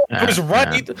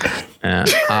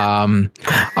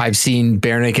 I've seen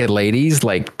Bare Naked Ladies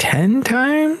like 10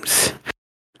 times.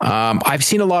 I've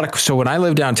seen a lot of. So when I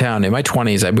lived downtown in my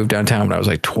 20s, I moved downtown when I was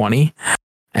like 20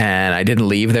 and I didn't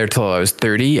leave there till I was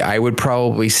 30. I would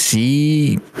probably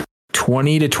see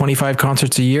 20 to 25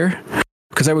 concerts a year,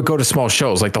 because I would go to small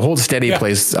shows. Like the Hold Steady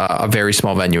plays a very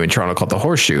small venue in Toronto called the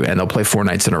Horseshoe, and they'll play 4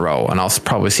 nights in a row, and I'll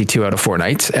probably see 2 out of 4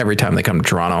 nights every time they come to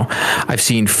Toronto. I've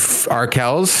seen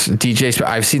Arkells DJs.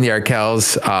 I've seen the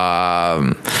Arkells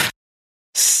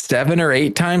 7 or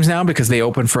 8 times now, because they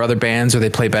open for other bands or they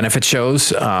play benefit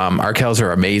shows. Arkells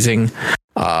are amazing.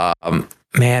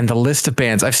 Man, the list of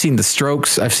bands. I've seen The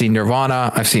Strokes. I've seen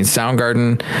Nirvana. I've seen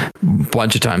Soundgarden. A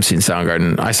bunch of times seen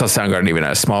Soundgarden. I saw Soundgarden even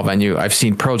at a small venue. I've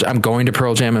seen Pearl Jam. I'm going to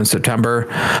Pearl Jam in September.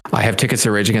 I have tickets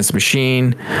to Rage Against the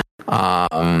Machine.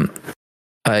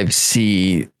 I've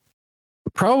seen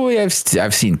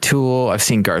Tool. I've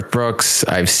seen Garth Brooks.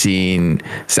 I've seen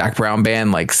Zach Brown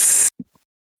Band like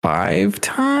 5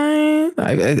 times.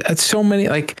 That's so many.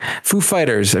 Like Foo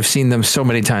Fighters, I've seen them so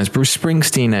many times. Bruce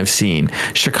Springsteen, I've seen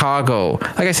Chicago.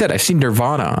 Like I said, I've seen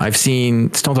Nirvana. I've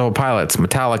seen Stone Temple Pilots,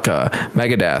 Metallica,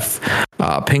 Megadeth,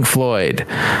 Pink Floyd,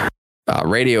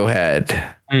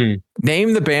 Radiohead.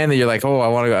 Name the band that you're like, oh, I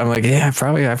want to go. I'm like, yeah, I've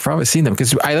probably seen them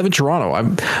because I live in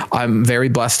Toronto. I'm very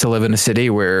blessed to live in a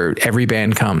city where every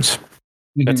band comes.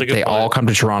 That's a good they point. all come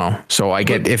to Toronto, so I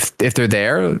get if they're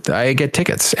there, I get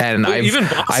tickets. And even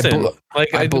Boston,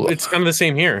 it's kind of the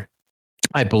same here.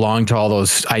 I belong to all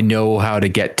those. I know how to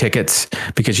get tickets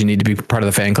because you need to be part of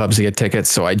the fan clubs to get tickets.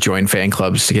 So I join fan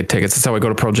clubs to get tickets. That's how I go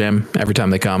to Pearl Jam every time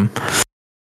they come.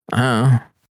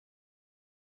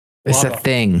 It's a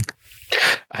thing.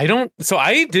 I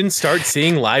didn't start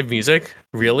seeing live music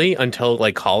really until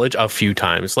like college a few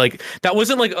times. Like that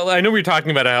wasn't like, I know we were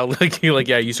talking about how like you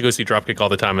I used to go see Dropkick all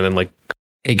the time and then like,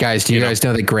 hey guys, do you guys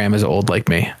know that Graham is old like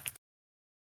me?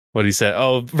 What he said?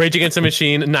 Oh, Rage Against the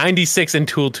Machine, 96 and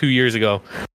Tool 2 years ago.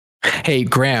 Hey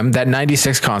Graham, that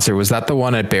 96 concert, was that the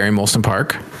one at Barry Molson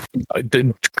Park?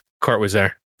 Court was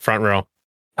there, front row.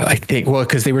 I think, well,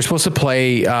 because they were supposed to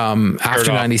play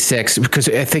after 96, because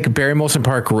I think Barry Molson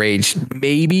Park Rage,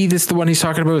 maybe this is the one he's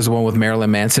talking about, is the one with Marilyn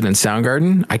Manson and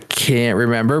Soundgarden. I can't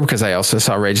remember because I also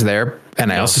saw Rage there,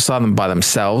 and I also saw them by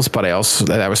themselves, but I was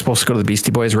supposed to go to the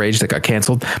Beastie Boys Rage that got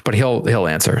canceled, but he'll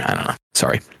answer. I don't know.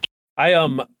 Sorry.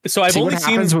 So I've only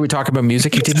seen when we talk about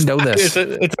music. You didn't know this.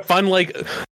 It's a fun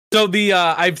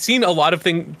I've seen a lot of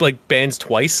things like bands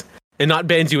twice, and not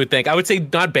bands you would think. I would say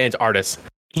not bands, artists.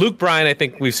 Luke Bryan, I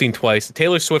think we've seen twice.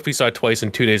 Taylor Swift, we saw twice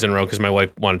in 2 days in a row because my wife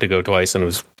wanted to go twice and it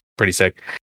was pretty sick.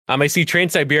 I see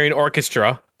Trans-Siberian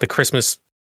Orchestra, the Christmas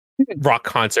rock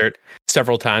concert,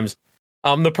 several times.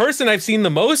 The person I've seen the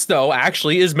most, though,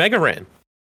 actually is Mega Ran.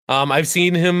 I've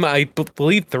seen him, I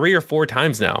believe, 3 or 4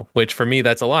 times now, which for me,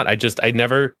 that's a lot. I didn't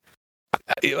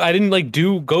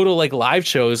go to like live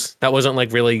shows. That wasn't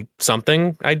like really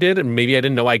something I did, and maybe I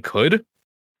didn't know I could.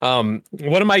 One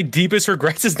of my deepest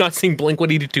regrets is not seeing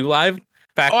Blink-182 live.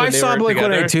 I saw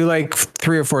Blink-182 like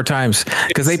 3 or 4 times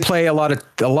because they play a lot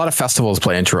of festivals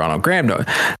play in Toronto. Graham,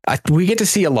 we get to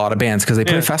see a lot of bands because they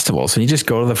play festivals, and you just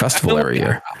go to the festival every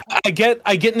year. I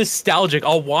get nostalgic.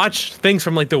 I'll watch things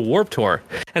from like the Warped Tour,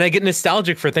 and I get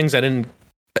nostalgic for things I didn't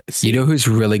see. You know who's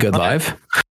really good live?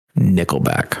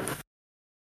 Nickelback.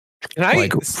 And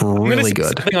really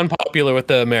good. Something unpopular with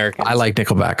the Americans. I like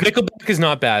Nickelback. Nickelback is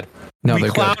not bad. No,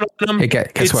 they're good. Them. Hey,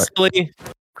 guess what? Silly.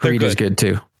 Creed is good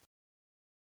too.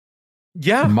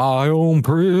 Yeah. My own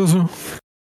prison.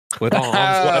 With arms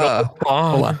wide open.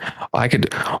 Hold on. I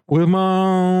could, with my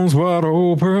arms wide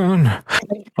open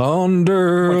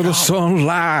under the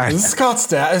sunlight. This is Scott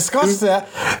Staff. Scott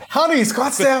Staff. Honey,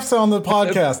 Scott Staff's on the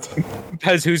podcast.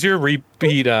 Pez, who's your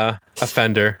repeat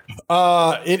offender?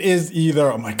 It is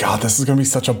either, oh my God, this is going to be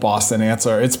such a Boston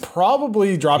answer. It's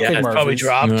probably Dropkick Murphys. Probably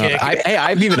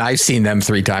Dropkick. I've seen them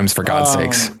 3 times for God's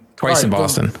sakes. Twice in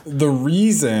Boston. The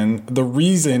reason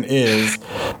is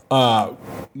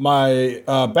my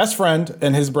best friend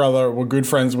and his brother were good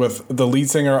friends with the lead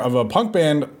singer of a punk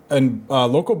band and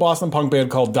local Boston punk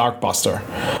band called Darkbuster.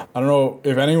 I don't know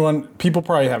if people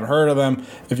probably haven't heard of them.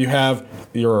 If you have,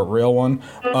 you're a real one.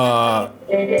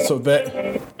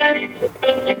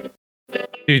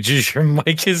 Dude, your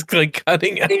mic is like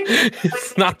cutting out.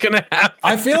 It's not gonna happen.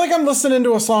 I feel like I'm listening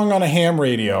to a song on a ham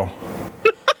radio.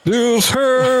 News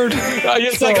heard.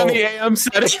 It's like on the AM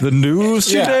setting. The news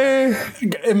today.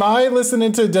 Am I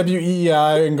listening to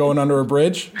WEI and going under a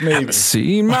bridge? Maybe.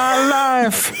 See my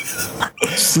life.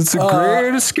 It's a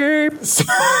great escape.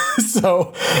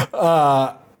 So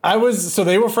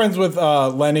they were friends with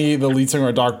Lenny, the lead singer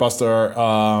of Darkbuster.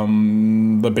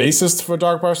 The bassist for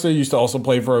Darkbuster used to also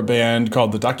play for a band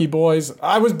called the Ducky Boys.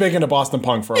 I was big into Boston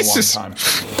punk for a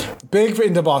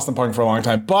long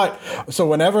time. But so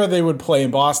whenever they would play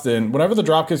in Boston, whenever the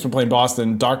Dropkicks would play in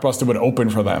Boston, Darkbuster would open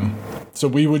for them. So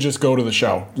we would just go to the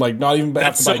show, like not even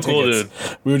have to buy tickets. Cool, dude.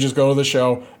 We would just go to the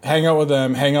show, hang out with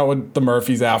them, hang out with the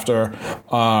Murphys after.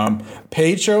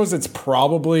 Paid shows, it's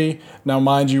probably, now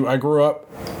mind you, I grew up,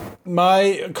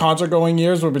 my concert going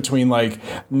years were between like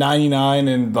 99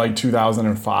 and like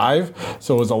 2005.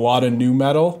 So it was a lot of new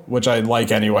metal, which I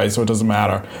like anyway, so it doesn't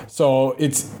matter. So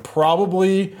it's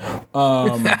probably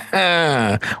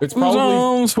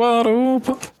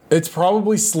It's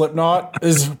probably Slipknot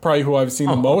is probably who I've seen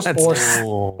the most,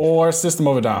 or System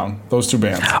of a Down. Those two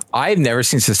bands. I've never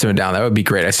seen System of a Down. That would be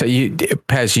great. I saw you,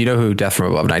 Pez. You know who Death from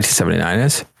Above 1979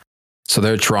 is? So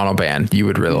they're a Toronto band. You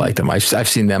would really like them. I've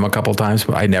seen them a couple times,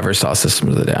 but I never saw System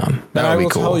of a Down. That would be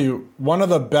cool. I will tell you, one of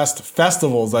the best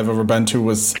festivals I've ever been to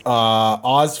was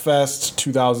Ozfest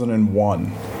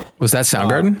 2001. Was that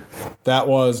Soundgarden? That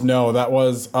was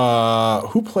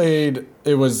who played?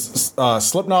 It was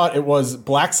Slipknot. It was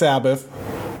Black Sabbath.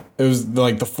 It was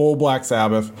like the full Black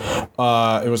Sabbath.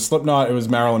 It was Slipknot. It was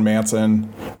Marilyn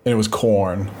Manson, and it was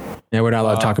Korn. Yeah, we're not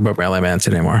allowed to talk about Marilyn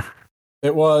Manson anymore.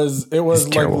 It was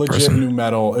like legit new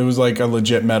metal. It was like a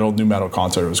legit new metal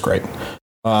concert. It was great.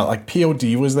 Like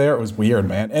POD was there. It was weird,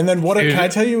 man. And then can I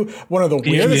tell you one of the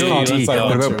weirdest concerts I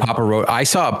went to? What about Papa Roach? I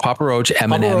saw Papa Roach,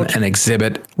 Eminem, and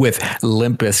Exhibit with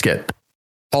Limp Bizkit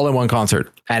all in one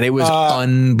concert, and it was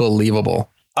unbelievable.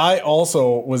 I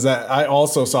also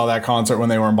saw that concert when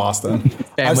they were in Boston.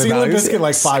 I've seen Limp Bizkit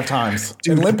like 5 times.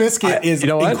 Dude, and Limp Bizkit is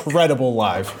incredible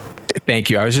live. Thank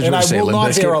you. I was just going to say Limp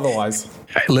Bizkit. Hear otherwise.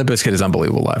 Limp Bizkit is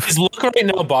unbelievable live. His look right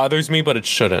now bothers me, but it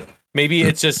shouldn't. Maybe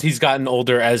it's just he's gotten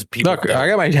older as people. Look, I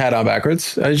got my hat on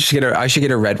backwards. I should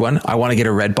get a red one. I want to get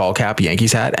a red ball cap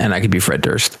Yankees hat, and I could be Fred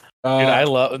Durst. Dude, I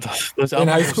love those. In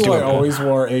high school, I always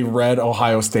wore a red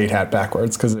Ohio State hat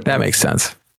backwards that makes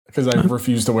sense. Because I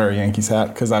refused to wear a Yankees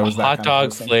hat because I was that hot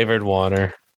dog flavored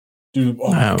water. Dude,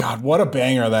 my God, what a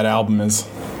banger that album is!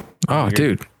 Oh,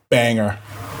 dude, banger.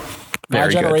 My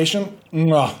Generation.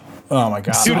 Oh my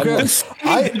God. Dude, for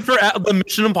the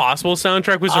Mission Impossible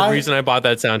soundtrack was the reason I bought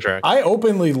that soundtrack. I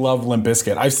openly love Limp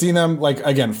Bizkit. I've seen them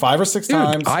 5 or 6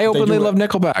 times. I openly love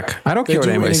Nickelback. I don't care what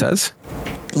anybody says.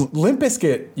 Limp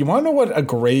Bizkit, you want to know what a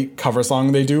great cover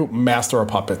song they do? Master of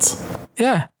Puppets.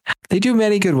 Yeah. They do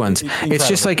many good ones. Incredible. It's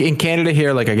just like in Canada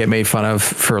here, like I get made fun of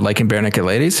for liking Bare Naked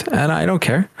Ladies, and I don't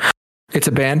care. It's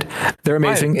a band. They're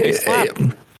amazing.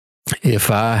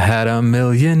 If I had $1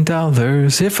 million,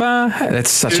 that's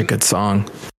such a good song.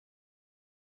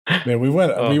 Man, the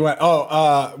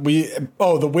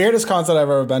weirdest concert I've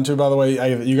ever been to, by the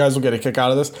way, you guys will get a kick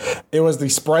out of this. It was the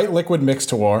Sprite Liquid Mix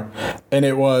Tour, and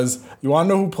it was, you want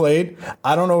to know who played?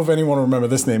 I don't know if anyone will remember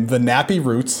this name, the Nappy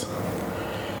Roots.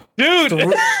 Dude!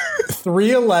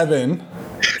 311.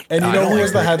 And you know who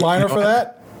was the headliner for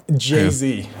that?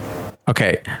 Jay-Z.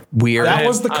 Okay, weird. That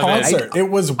was the concert. It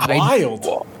was wild.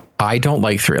 I don't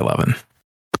like 311.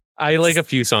 I like a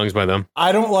few songs by them.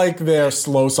 I don't like their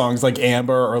slow songs like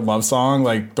Amber or Love Song.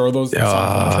 Like, throw those songs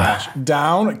in the trash.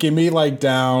 Down, give me like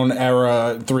Down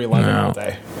era 311 all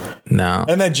day. No.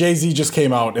 And then Jay-Z just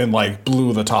came out and like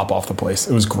blew the top off the place.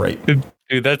 It was great. Dude,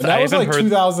 that was like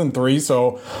 2003.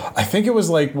 So I think it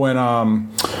was like when I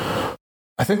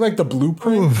think like the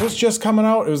Blueprint was just coming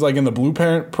out. It was like in the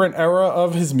Blueprint era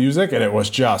of his music, and it was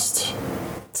just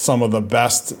some of the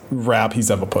best rap he's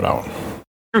ever put out.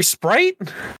 For Sprite?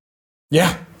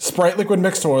 Yeah, Sprite Liquid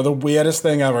Mix Tour, the weirdest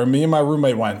thing ever. Me and my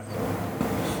roommate went,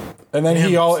 and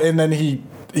then he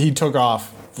took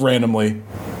off randomly.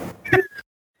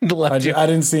 I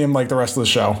didn't see him like the rest of the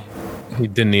show. He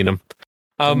didn't need him.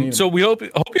 So we hope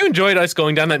you enjoyed us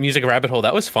going down that music rabbit hole.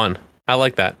 That was fun. I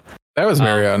like that. That was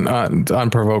very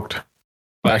unprovoked.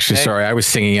 Actually, sorry, I was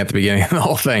singing at the beginning of the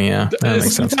whole thing. Yeah,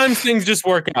 sometimes things just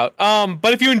work out.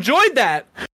 But if you enjoyed that,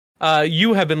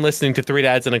 you have been listening to Three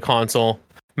Dads and a Console.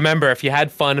 Remember, if you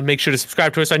had fun, make sure to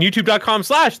subscribe to us on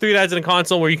youtube.com/Three Dads and a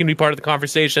Console, where you can be part of the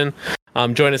conversation.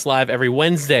 Join us live every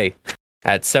Wednesday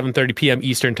at 7:30 p.m.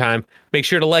 Eastern time. Make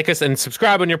sure to like us and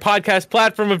subscribe on your podcast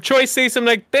platform of choice. Say some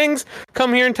nice things.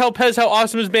 Come here and tell Pez how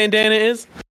awesome his bandana is.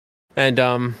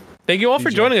 And thank you all for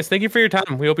joining us. Thank you for your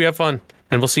time. We hope you have fun.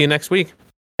 And we'll see you next week.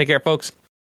 Take care, folks.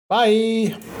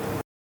 Bye.